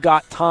still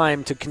got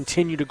time to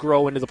continue to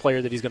grow into the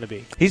player that he's going to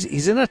be.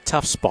 He's in a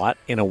tough spot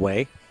in a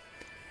way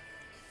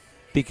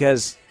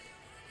because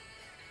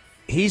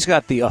he's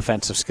got the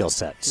offensive skill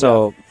set.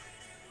 So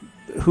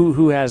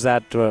who has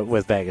that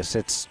with Vegas?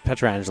 It's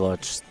Pietrangelo,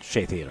 it's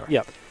Shea Theodore.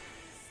 Yep.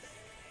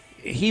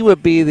 He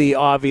would be the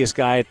obvious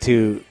guy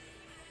to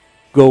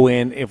go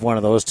in if one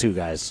of those two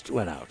guys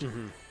went out.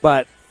 Mm-hmm.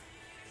 But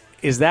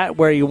is that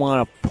where you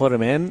want to put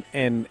him in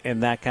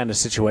that kind of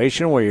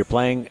situation where you're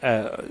playing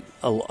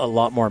a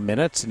lot more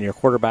minutes and you're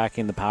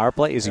quarterbacking the power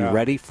play? Is he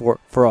ready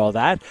for all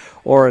that?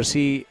 Or is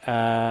he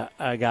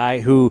a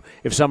guy who,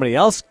 if somebody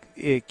else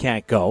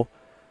can't go,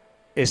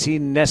 is he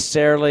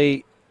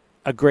necessarily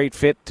a great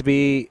fit to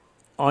be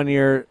on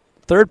your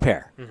third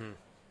pair? Mm-hmm.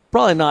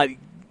 Probably not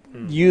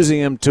using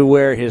him to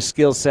where his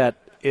skill set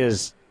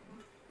is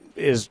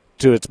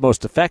to its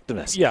most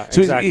effectiveness. Yeah,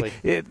 so exactly.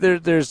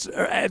 There's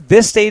at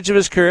this stage of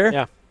his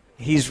career,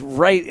 he's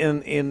right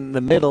in the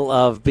middle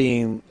of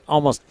being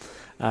almost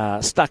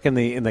stuck in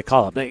the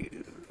call-up.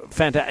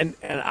 Fantastic.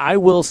 And I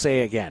will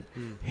say again,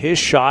 his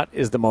shot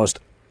is the most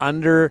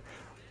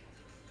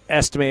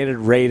underestimated,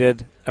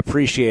 rated,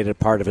 appreciated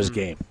part of his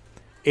game.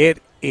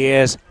 It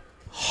is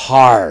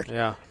hard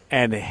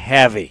and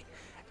heavy.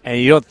 And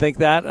you don't think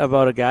that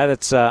about a guy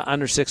that's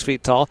under 6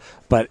 feet tall,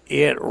 but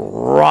it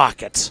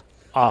rockets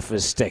off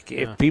his stick.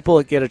 If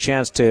people get a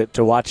chance to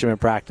watch him in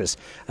practice,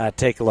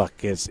 take a look.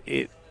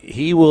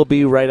 He will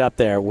be right up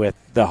there with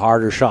the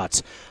harder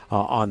shots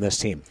on this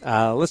team.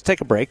 Let's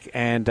take a break,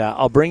 and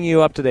I'll bring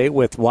you up to date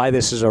with why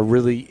this is a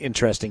really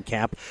interesting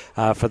camp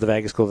for the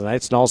Vegas Golden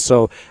Knights, and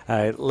also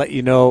let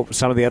you know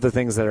some of the other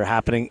things that are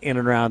happening in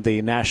and around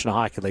the National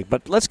Hockey League.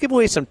 But let's give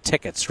away some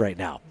tickets right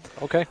now.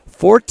 Okay.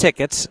 4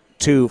 tickets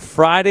to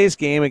Friday's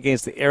game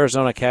against the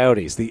Arizona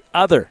Coyotes, the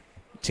other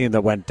team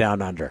that went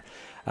down under.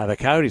 The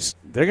Coyotes,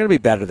 they're going to be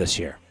better this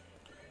year.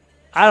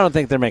 I don't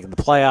think they're making the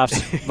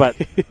playoffs, but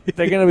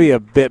they're going to be a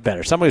bit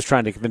better. Somebody's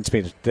trying to convince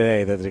me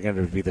today that they're going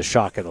to be the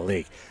shock of the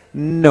league.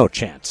 No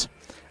chance.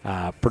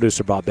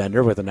 Producer Bob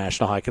Bender with the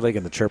National Hockey League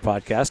and the Chirp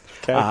podcast.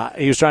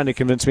 Okay. He was trying to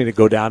convince me to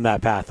go down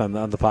that path on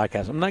the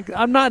podcast.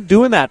 I'm not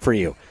doing that for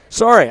you.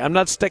 Sorry, I'm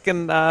not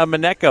sticking my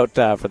neck out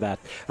for that.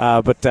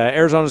 But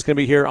Arizona's going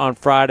to be here on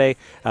Friday.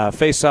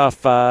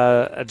 Face-off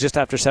just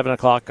after 7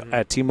 o'clock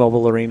at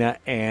T-Mobile Arena,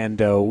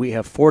 and we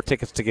have 4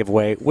 tickets to give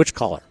away. Which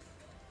caller?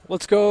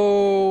 Let's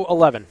go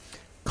 11.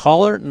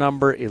 Caller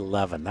number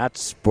 11.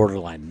 That's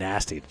borderline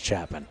nasty to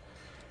Chapman.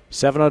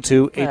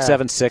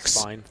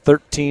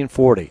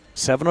 702-876-1340.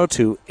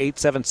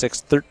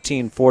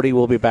 702-876-1340.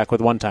 We'll be back with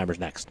one-timers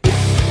next.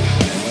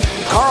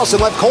 Carlson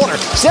left corner.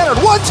 Centered.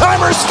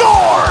 One-timer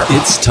score!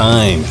 It's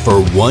time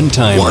for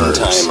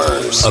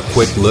One-Timers. A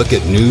quick look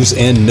at news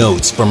and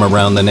notes from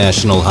around the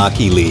National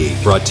Hockey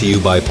League. Brought to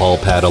you by Paul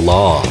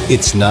Padalaw.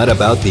 It's not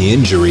about the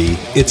injury,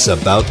 it's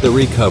about the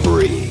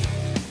recovery.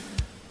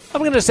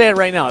 I'm going to say it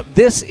right now.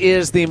 This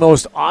is the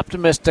most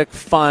optimistic,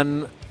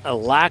 fun, a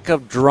lack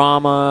of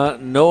drama,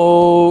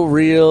 no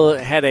real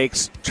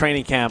headaches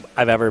training camp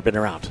I've ever been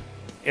around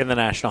in the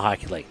National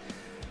Hockey League.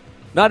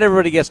 Not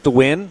everybody gets to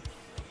win.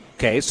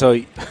 Okay,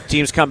 so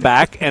teams come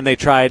back and they're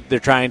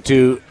trying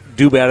to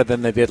do better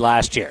than they did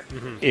last year.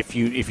 Mm-hmm. If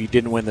you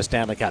didn't win the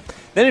Stanley Cup.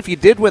 Then if you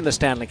did win the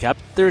Stanley Cup,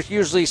 there's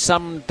usually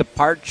some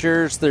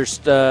departures, there's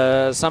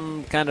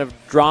some kind of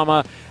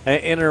drama in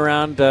and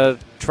around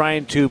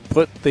trying to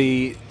put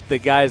the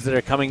guys that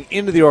are coming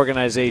into the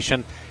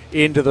organization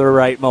into the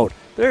right mode.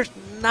 There's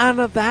none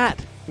of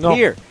that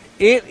here.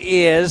 It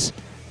is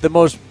the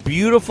most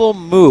beautiful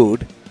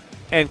mood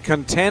and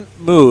content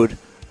mood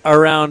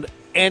around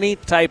any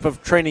type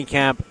of training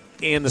camp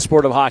in the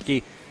sport of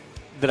hockey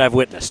that I've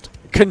witnessed.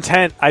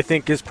 Content, I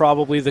think, is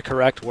probably the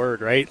correct word,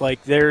 right?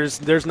 Like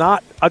there's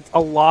not a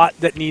lot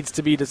that needs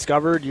to be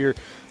discovered. You're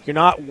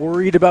not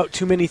worried about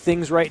too many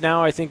things right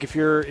now. I think if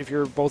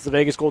you're both the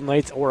Vegas Golden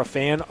Knights or a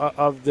fan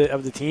of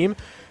the team,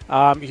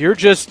 you're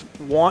just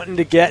wanting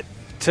to get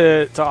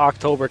to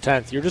October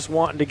 10th. You're just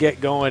wanting to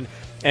get going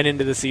and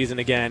into the season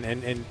again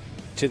and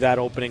to that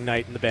opening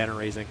night and the banner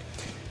raising.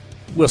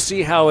 We'll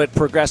see how it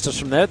progresses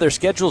from there. Their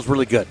schedule's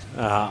really good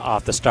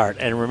off the start.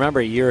 And remember,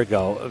 a year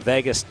ago,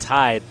 Vegas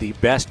tied the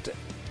best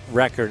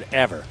record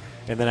ever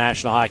in the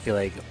National Hockey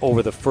League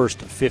over the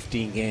first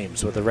 15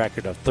 games with a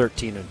record of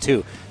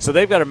 13-2. So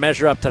they've got to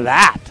measure up to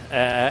that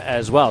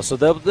as well. So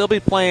they'll be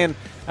playing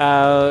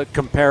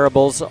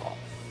comparables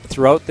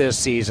throughout this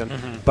season.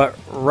 Mm-hmm. But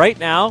right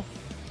now,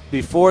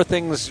 before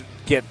things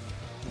get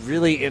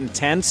really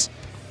intense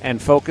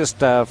and focused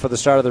for the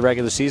start of the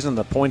regular season,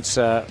 the points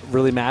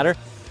really matter.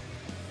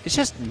 It's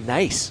just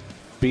nice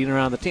being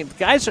around the team.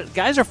 Guys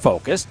are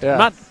focused. Yeah. I'm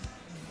not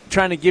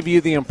trying to give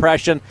you the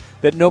impression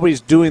that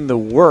nobody's doing the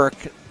work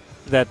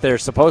that they're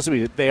supposed to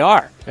be. They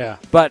are. Yeah.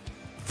 But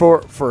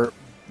for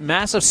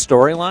massive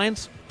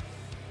storylines,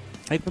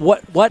 like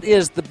what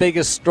is the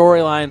biggest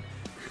storyline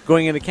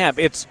going into camp?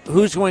 It's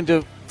who's going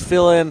to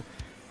fill in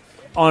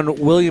on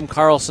William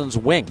Karlsson's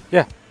wing.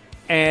 Yeah.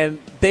 And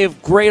they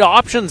have great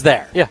options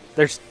there. Yeah.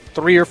 There's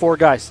 3 or 4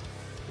 guys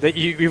that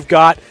you've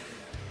got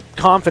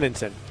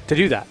confidence in to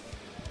do that.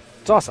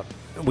 It's awesome.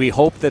 We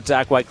hope that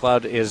Zach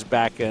Whitecloud is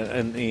back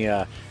in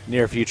the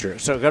near future.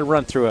 So I've got to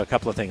run through a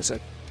couple of things.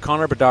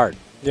 Connor Bedard.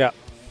 Yeah.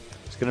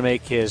 He's going to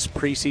make his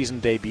preseason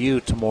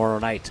debut tomorrow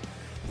night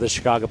for the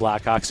Chicago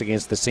Blackhawks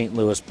against the St.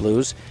 Louis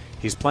Blues.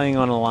 He's playing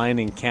on a line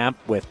in camp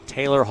with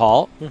Taylor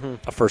Hall,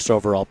 a first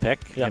overall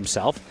pick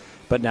himself,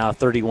 but now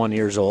 31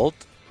 years old.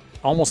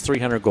 Almost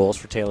 300 goals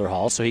for Taylor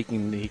Hall, so he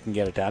can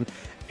get it done.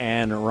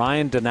 And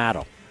Ryan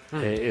Donato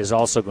is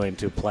also going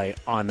to play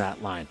on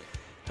that line.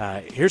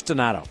 Here's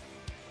Donato.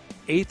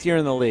 8th year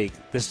in the league.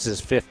 This is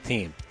his 5th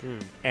team.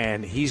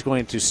 And he's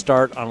going to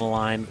start on a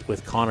line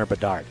with Connor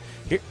Bedard.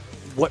 Here,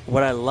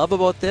 what I love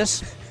about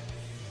this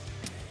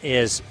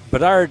is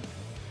Bedard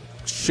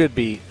should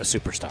be a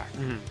superstar.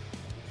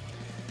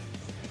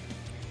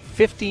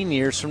 15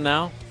 years from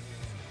now,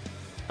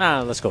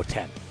 let's go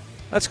 10.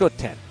 Let's go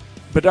 10.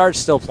 Bedard's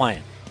still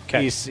playing.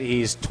 Okay.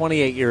 He's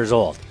 28 years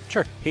old.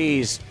 Sure.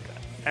 He's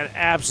an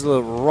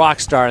absolute rock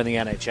star in the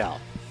NHL.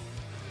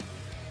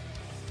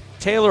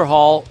 Taylor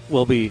Hall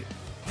will be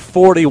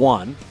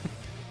 41.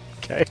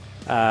 Okay.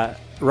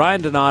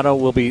 Ryan Donato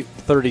will be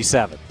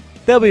 37.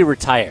 They'll be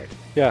retired.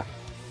 Yeah.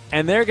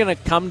 And they're going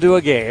to come to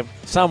a game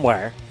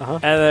somewhere, Uh-huh.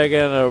 and they're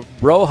going to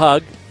bro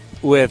hug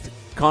with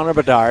Connor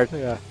Bedard,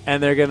 Yeah.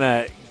 and they're going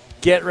to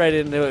get right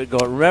into it and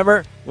go,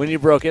 remember when you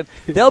broke in?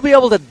 They'll be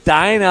able to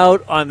dine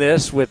out on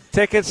this with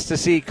tickets to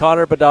see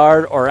Connor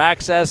Bedard or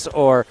access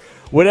or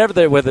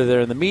whatever, whether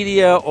they're in the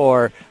media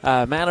or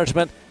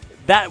management.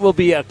 That will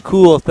be a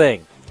cool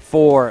thing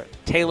for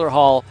Taylor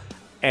Hall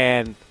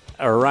and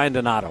Ryan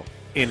Donato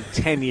in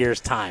 10 years'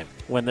 time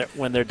when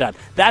they're done.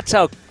 That's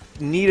how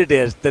neat it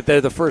is that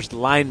they're the first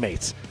line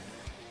mates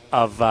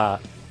of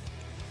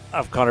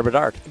Connor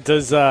Bedard.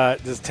 Does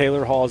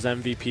Taylor Hall's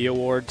MVP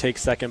award take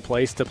second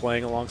place to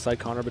playing alongside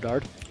Connor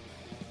Bedard?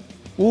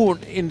 Ooh,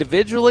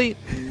 individually,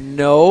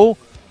 no,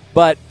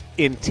 but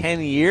in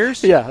 10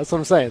 years, Yeah, that's what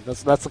I'm saying.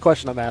 That's the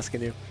question I'm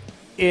asking you.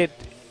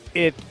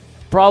 it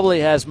probably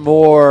has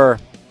more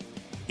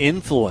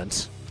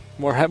influence.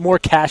 More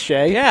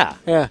cachet. Yeah.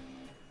 Yeah.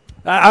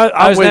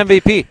 I was an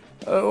MVP.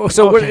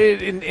 So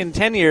Okay. in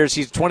 10 years,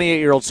 he's a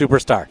 28-year-old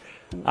superstar.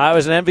 I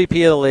was an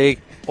MVP of the league,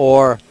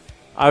 or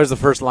I was the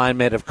first line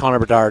mate of Connor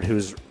Bedard,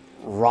 who's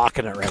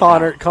rocking it right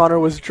now. Connor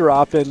was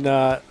dropping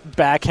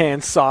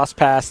backhand sauce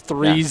pass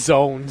 3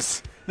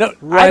 zones. No,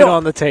 Right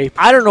on the tape.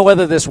 I don't know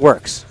whether this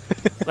works.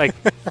 Like,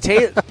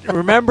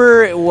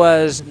 remember it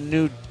was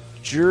New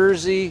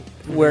Jersey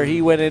where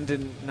he went into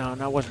 – no,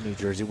 it wasn't New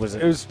Jersey. Was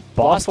it? It was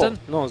Boston?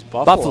 Buffalo. No, it was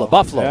Buffalo.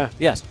 Buffalo, Yeah.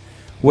 yes.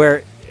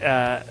 Where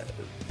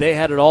they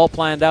had it all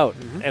planned out,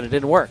 and it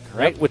didn't work,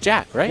 right? With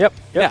Jack, right? Yep.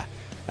 Yeah.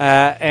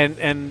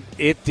 And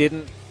it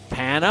didn't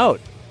pan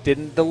out,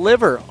 didn't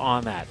deliver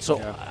on that.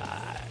 So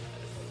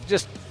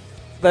just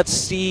let's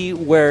see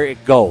where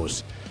it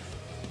goes.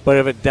 But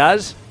if it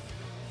does,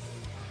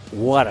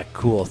 what a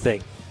cool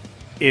thing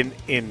in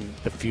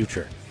the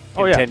future.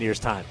 In 10 years'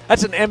 time.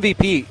 That's an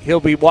MVP. He'll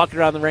be walking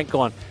around the rink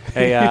going,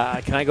 hey,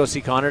 can I go see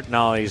Connor?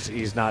 No,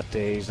 he's not.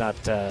 He's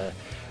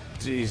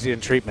in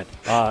treatment.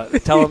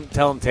 Tell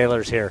him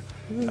Taylor's here.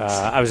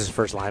 I was his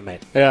first line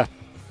mate. Yeah.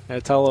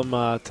 Tell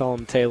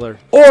him Taylor.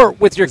 Or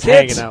with your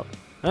kids. Hanging out.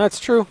 That's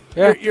true.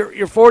 Yeah.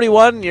 You're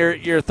 41,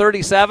 you're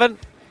 37,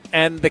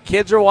 and the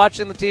kids are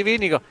watching the TV,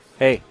 and you go,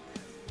 hey,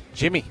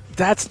 Jimmy.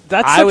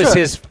 I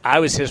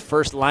was his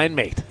first line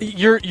mate.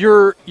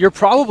 You're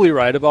probably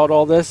right about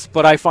all this,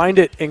 but I find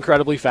it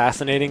incredibly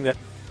fascinating that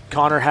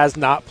Connor has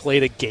not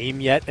played a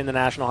game yet in the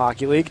National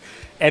Hockey League,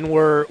 and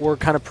we're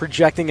kind of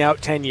projecting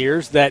out 10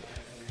 years that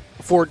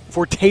for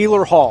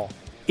Taylor Hall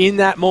in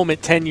that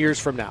moment 10 years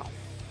from now,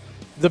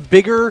 the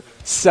bigger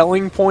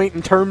selling point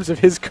in terms of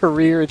his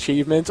career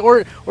achievements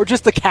or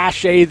just the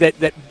cachet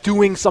that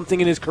doing something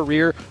in his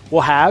career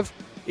will have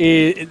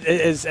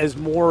is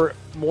more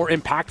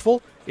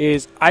impactful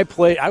is I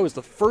was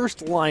the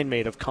first line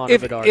mate of Connor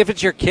Bedard. If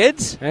it's your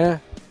kids,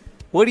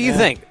 what do you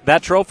think?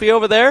 That trophy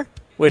over there,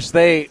 which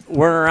they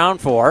weren't around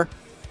for,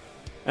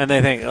 and they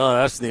think, oh,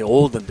 that's the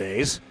olden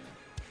days,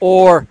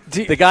 or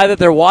the guy that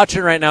they're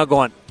watching right now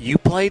going, you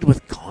played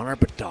with Connor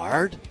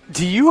Bedard?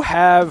 Do you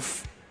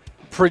have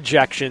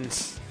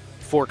projections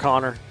for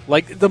Connor?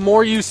 Like, the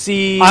more you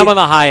see... I'm on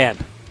the high end.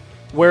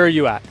 Where are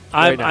you at?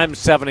 I'm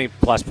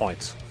 70-plus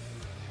points.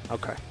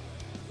 Okay.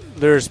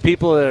 There's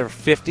people that are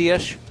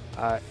 50-ish.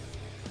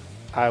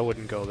 I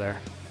wouldn't go there.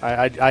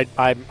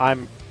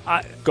 I'm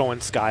going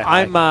sky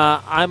high.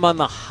 I'm on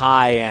the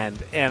high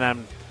end,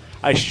 and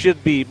I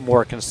should be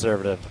more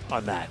conservative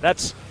on that.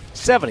 That's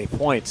 70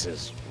 points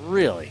is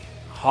really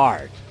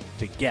hard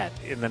to get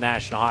in the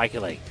National Hockey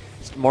League.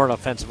 It's more an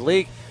offensive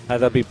league.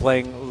 They'll be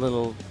playing a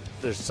little.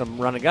 There's some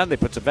run and gun. They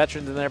put some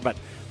veterans in there, but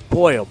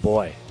boy, oh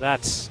boy,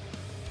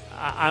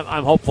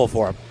 I'm hopeful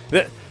for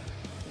him.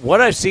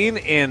 What I've seen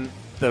in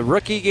the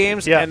rookie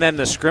games and then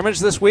the scrimmage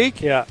this week,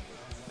 he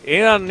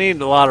doesn't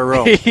need a lot of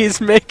room. He's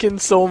making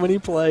so many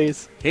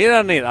plays. He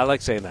doesn't need. I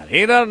like saying that.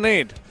 He doesn't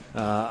need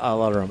a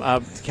lot of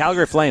room.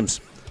 Calgary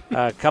Flames.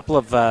 A couple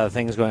of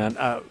things going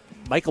on.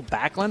 Michael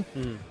Backlund.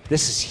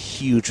 This is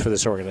huge for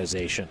this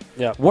organization.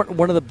 Yeah.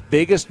 One of the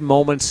biggest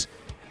moments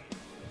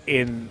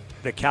in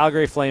the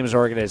Calgary Flames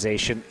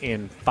organization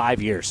in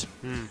 5 years.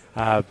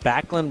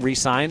 Backlund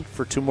re-signed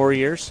for 2 more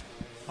years.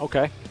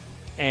 Okay.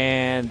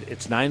 And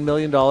it's $9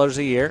 million a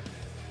year.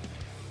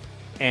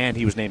 And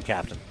he was named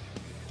captain.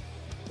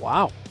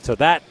 Wow. So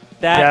that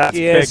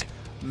is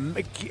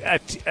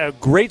a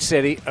great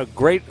city, a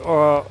great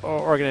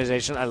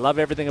organization. I love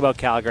everything about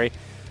Calgary,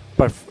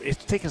 but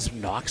it's taken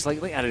some knocks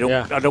lately, and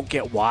I don't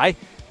get why.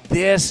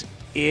 This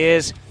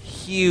is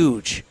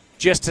huge,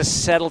 just to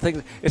settle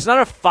things. It's not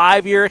a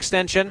 5-year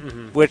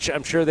extension, which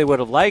I'm sure they would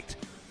have liked.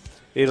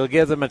 It'll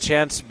give them a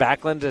chance,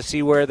 Backlund, to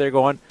see where they're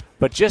going,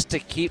 but just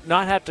to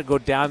not have to go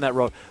down that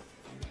road,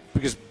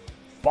 because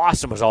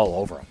Boston was all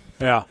over them.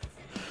 Yeah.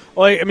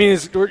 Well, I mean,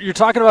 you're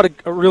talking about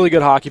a really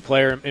good hockey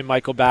player in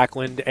Michael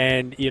Backlund,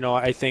 and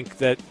I think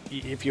that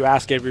if you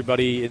ask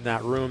everybody in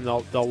that room,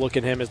 they'll look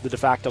at him as the de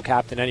facto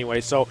captain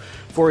anyway. So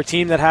for a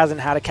team that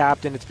hasn't had a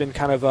captain, it's been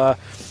kind of a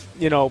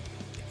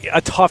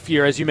tough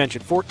year, as you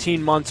mentioned,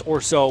 14 months or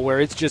so, where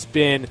it's just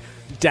been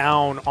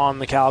down on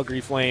the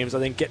Calgary Flames. I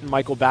think getting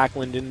Michael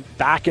Backlund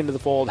back into the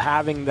fold,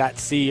 having that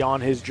C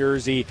on his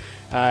jersey,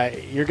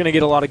 you're going to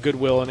get a lot of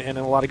goodwill and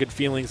a lot of good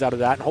feelings out of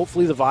that. And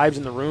hopefully the vibes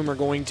in the room are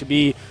going to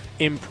be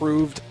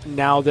improved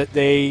now that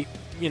they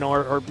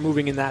are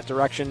moving in that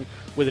direction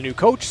with a new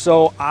coach.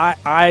 So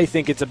I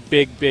think it's a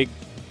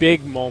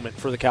big moment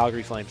for the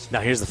Calgary Flames.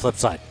 Now here's the flip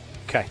side.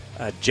 Okay.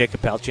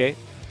 Jacob Pelletier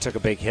took a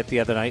big hit the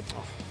other night,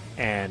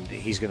 and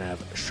he's going to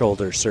have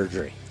shoulder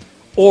surgery.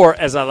 Or,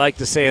 as I like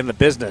to say in the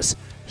business,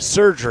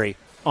 surgery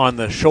on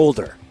the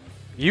shoulder.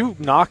 You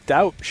knocked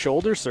out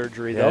shoulder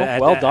surgery, though.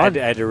 Well done.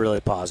 I had to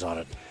really pause on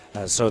it.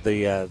 So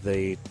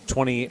the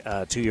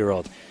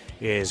 22-year-old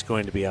is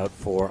going to be out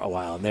for a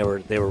while, and they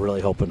were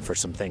really hoping for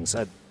some things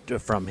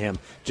from him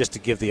just to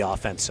give the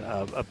offense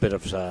a bit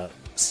of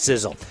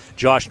sizzle.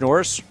 Josh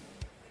Norris,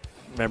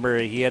 remember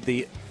he had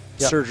the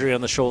surgery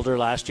on the shoulder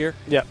last year?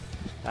 Yep.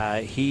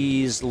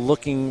 He's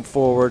looking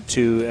forward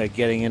to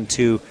getting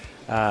into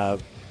a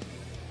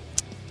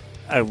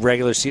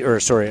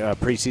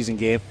preseason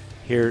game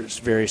here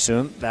very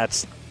soon.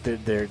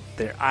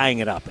 They're eyeing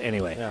it up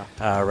anyway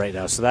right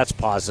now. So that's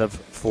positive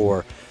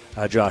for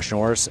Josh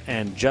Norris.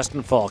 And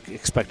Justin Falk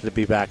expected to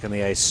be back on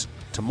the ice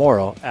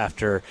tomorrow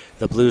after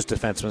the Blues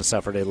defenseman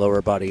suffered a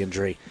lower body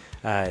injury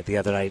the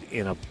other night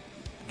in a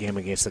game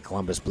against the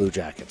Columbus Blue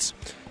Jackets.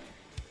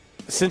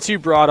 Since you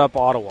brought up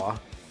Ottawa,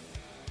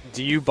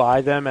 do you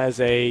buy them as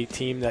a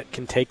team that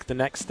can take the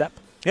next step?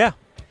 Yeah.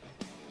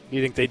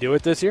 You think they do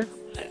it this year?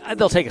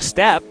 they'll take a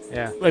step.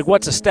 Yeah. Like,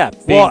 what's a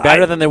step? Being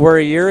better than they were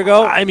a year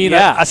ago? I mean,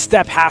 yeah. a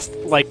step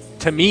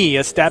to me,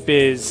 a step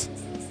is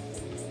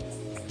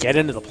get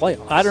into the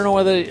playoffs. I don't know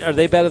are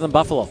they better than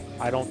Buffalo?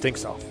 I don't think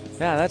so.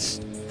 Yeah, that's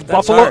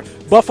Buffalo.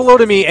 hard. Buffalo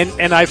to me,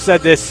 and I've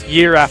said this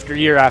year after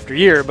year after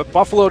year, but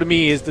Buffalo to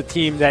me is the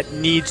team that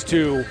needs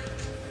to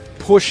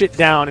push it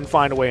down and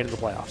find a way into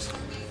the playoffs.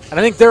 And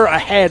I think they're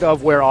ahead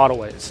of where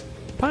Ottawa is.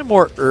 Probably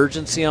more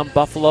urgency on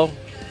Buffalo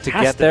to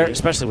get there, be.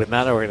 especially with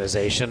that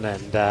organization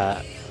and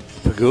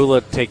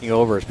Pagula taking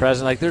over as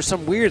president. Like, there's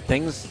some weird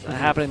things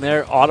happening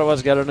there.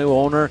 Ottawa's got a new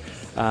owner.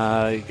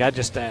 You got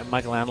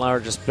Michael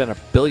Andlauer just spent $1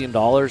 billion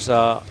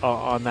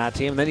on that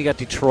team. And then you got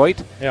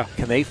Detroit. Yeah.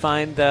 Can they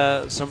find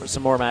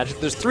some more magic?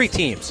 There's 3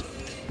 teams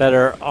that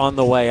are on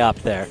the way up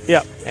there.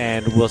 Yeah.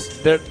 And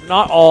they're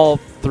not all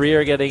 3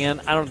 are getting in.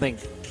 I don't think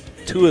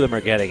 2 of them are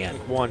getting in.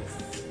 1.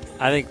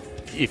 I think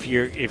if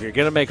you're going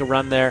to make a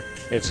run there,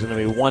 it's going to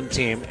be one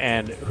team.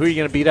 And who are you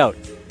going to beat out?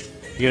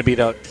 You're going to beat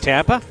out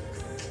Tampa?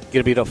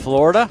 You're going to beat out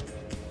Florida?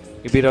 You're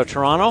going to beat out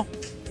Toronto?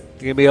 You're going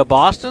to beat out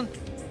Boston?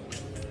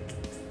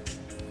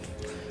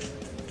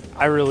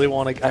 I really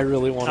want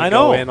to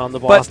go in on the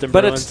Boston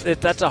Bruins.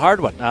 But that's a hard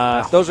one.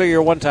 Those are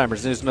your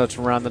one-timers. News and notes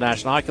from around the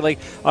National Hockey League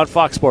on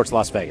Fox Sports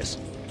Las Vegas.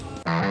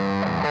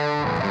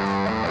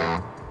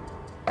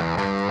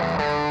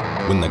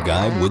 When the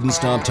guy wouldn't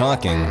stop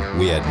talking,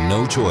 we had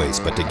no choice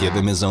but to give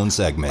him his own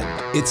segment.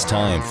 It's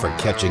time for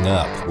Catching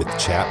Up with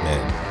Chapman.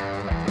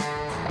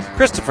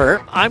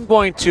 Christopher, I'm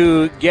going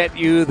to get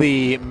you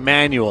the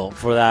manual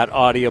for that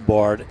audio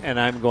board, and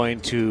I'm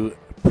going to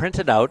print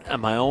it out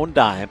on my own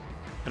dime,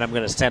 and I'm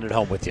going to send it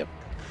home with you.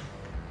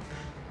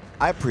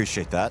 I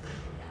appreciate that.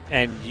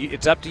 And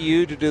it's up to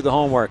you to do the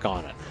homework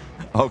on it.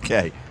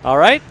 Okay. All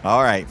right?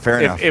 All right.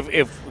 Fair enough.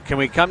 If can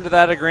we come to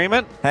that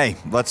agreement? Hey,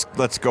 let's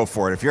go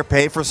for it. If you're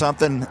paid for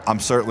something, I'm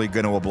certainly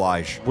going to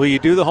oblige. Will you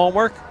do the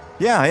homework?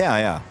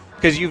 Yeah.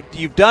 Because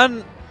you've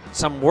done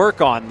some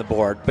work on the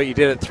board, but you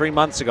did it 3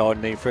 months ago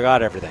and you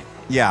forgot everything.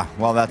 Yeah,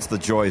 well, that's the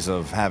joys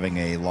of having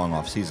a long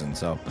off season.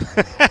 So,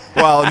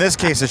 well, in this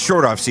case, a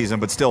short off season,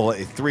 but still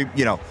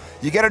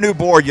you get a new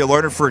board, you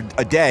learn it for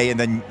a day, and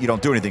then you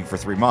don't do anything for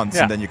 3 months,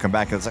 and then you come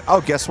back and it's like,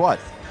 oh, guess what?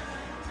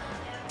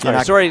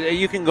 Sorry,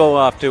 you can go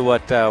off to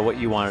what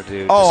you wanted to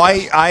do. Oh,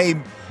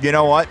 I you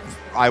know what?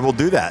 I will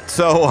do that.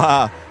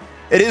 So,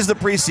 it is the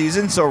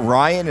preseason, so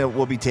Ryan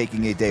will be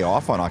taking a day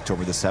off on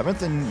October the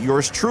 7th, and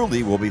yours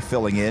truly will be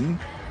filling in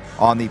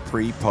on the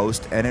pre,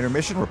 post, and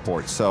intermission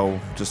reports. So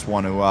just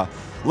want to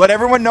let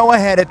everyone know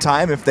ahead of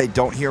time if they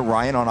don't hear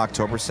Ryan on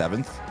October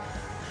 7th.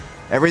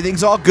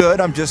 Everything's all good.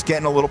 I'm just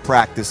getting a little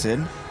practice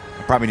in.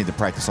 I probably need to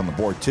practice on the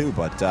board too,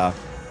 but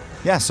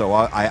so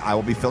I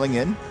will be filling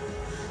in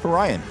for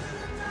Ryan.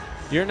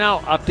 You're now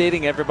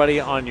updating everybody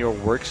on your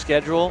work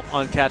schedule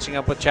on Catching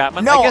Up with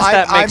Chapman? No, I guess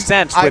that makes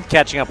sense with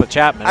Catching Up with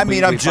Chapman. I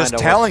mean, I'm just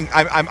telling.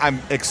 I'm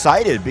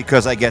excited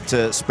because I get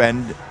to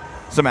spend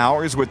some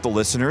hours with the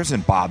listeners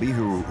and Bobby,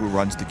 who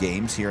runs the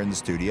games here in the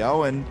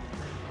studio, and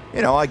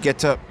I get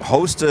to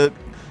host a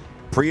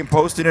pre and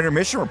post and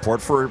intermission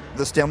report for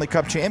the Stanley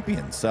Cup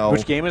champions. So,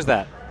 which game is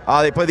that?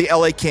 They play the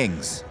LA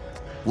Kings,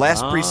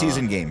 last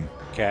preseason game.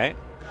 Okay,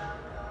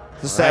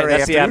 it's Saturday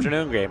that's afternoon. the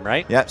afternoon game,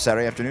 right? Yep,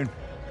 Saturday afternoon.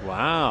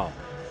 Wow.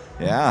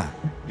 Yeah.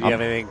 Do you have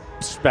anything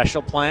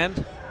special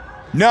planned?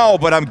 No,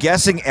 but I'm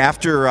guessing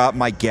after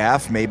my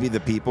gaffe, maybe the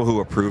people who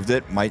approved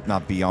it might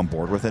not be on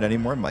board with it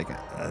anymore. I'm like,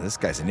 this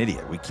guy's an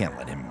idiot. We can't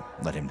let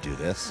him do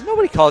this.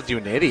 Nobody called you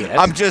an idiot.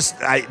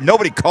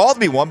 Nobody called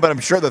me one, but I'm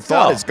sure the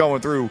thought is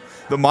going through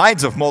the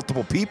minds of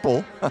multiple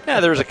people. Yeah,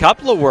 there was a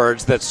couple of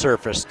words that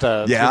surfaced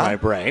through my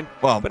brain.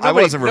 Well, but I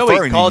wasn't referring to you.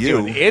 Nobody called you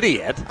an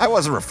idiot. I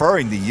wasn't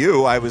referring to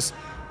you. I was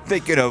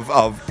thinking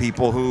of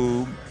people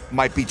who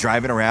might be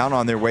driving around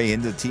on their way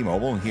into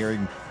T-Mobile and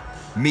hearing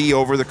me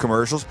over the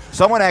commercials.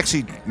 Someone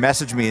actually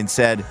messaged me and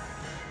said,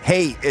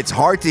 hey, it's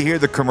hard to hear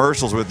the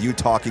commercials with you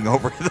talking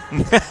over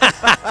them.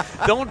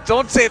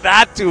 Don't say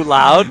that too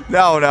loud.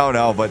 No,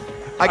 but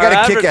I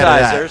got a kick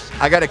out of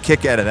that. I got a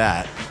kick out of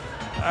that.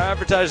 Our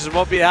advertisers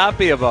won't be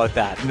happy about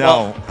that.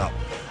 No.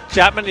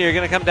 Chapman, you're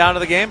going to come down to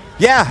the game?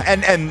 Yeah,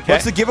 and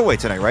what's the giveaway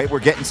tonight, right? We're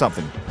getting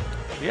something.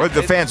 Yeah, or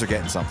the fans are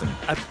getting something.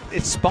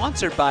 It's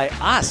sponsored by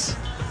us.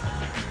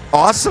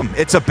 Awesome.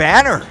 It's a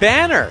banner.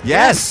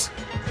 Yes.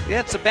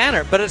 Yeah, it's a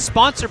banner, but it's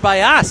sponsored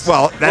by us.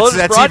 Well,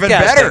 that's even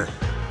better.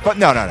 But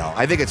no.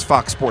 I think it's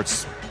Fox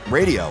Sports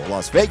Radio,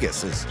 Las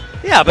Vegas is.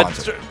 Yeah, but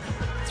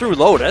through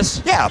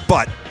Lotus. Yeah,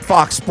 but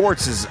Fox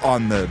Sports is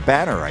on the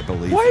banner, I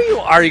believe. Why are you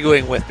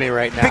arguing with me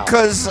right now?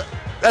 Because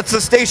that's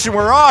the station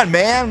we're on,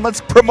 man.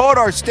 Let's promote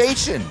our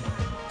station.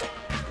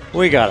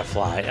 We got to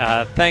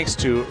fly. Thanks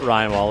to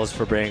Ryan Wallace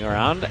for being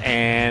around.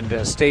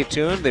 And stay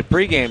tuned. The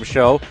pregame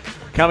show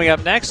coming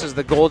up next is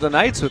the Golden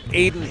Knights with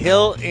Aiden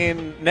Hill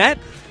in net.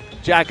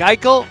 Jack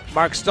Eichel,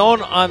 Mark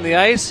Stone on the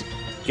ice,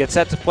 get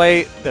set to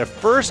play their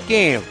first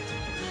game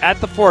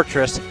at the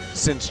Fortress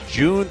since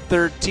June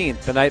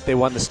 13th, the night they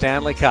won the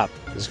Stanley Cup.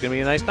 This is going to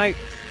be a nice night.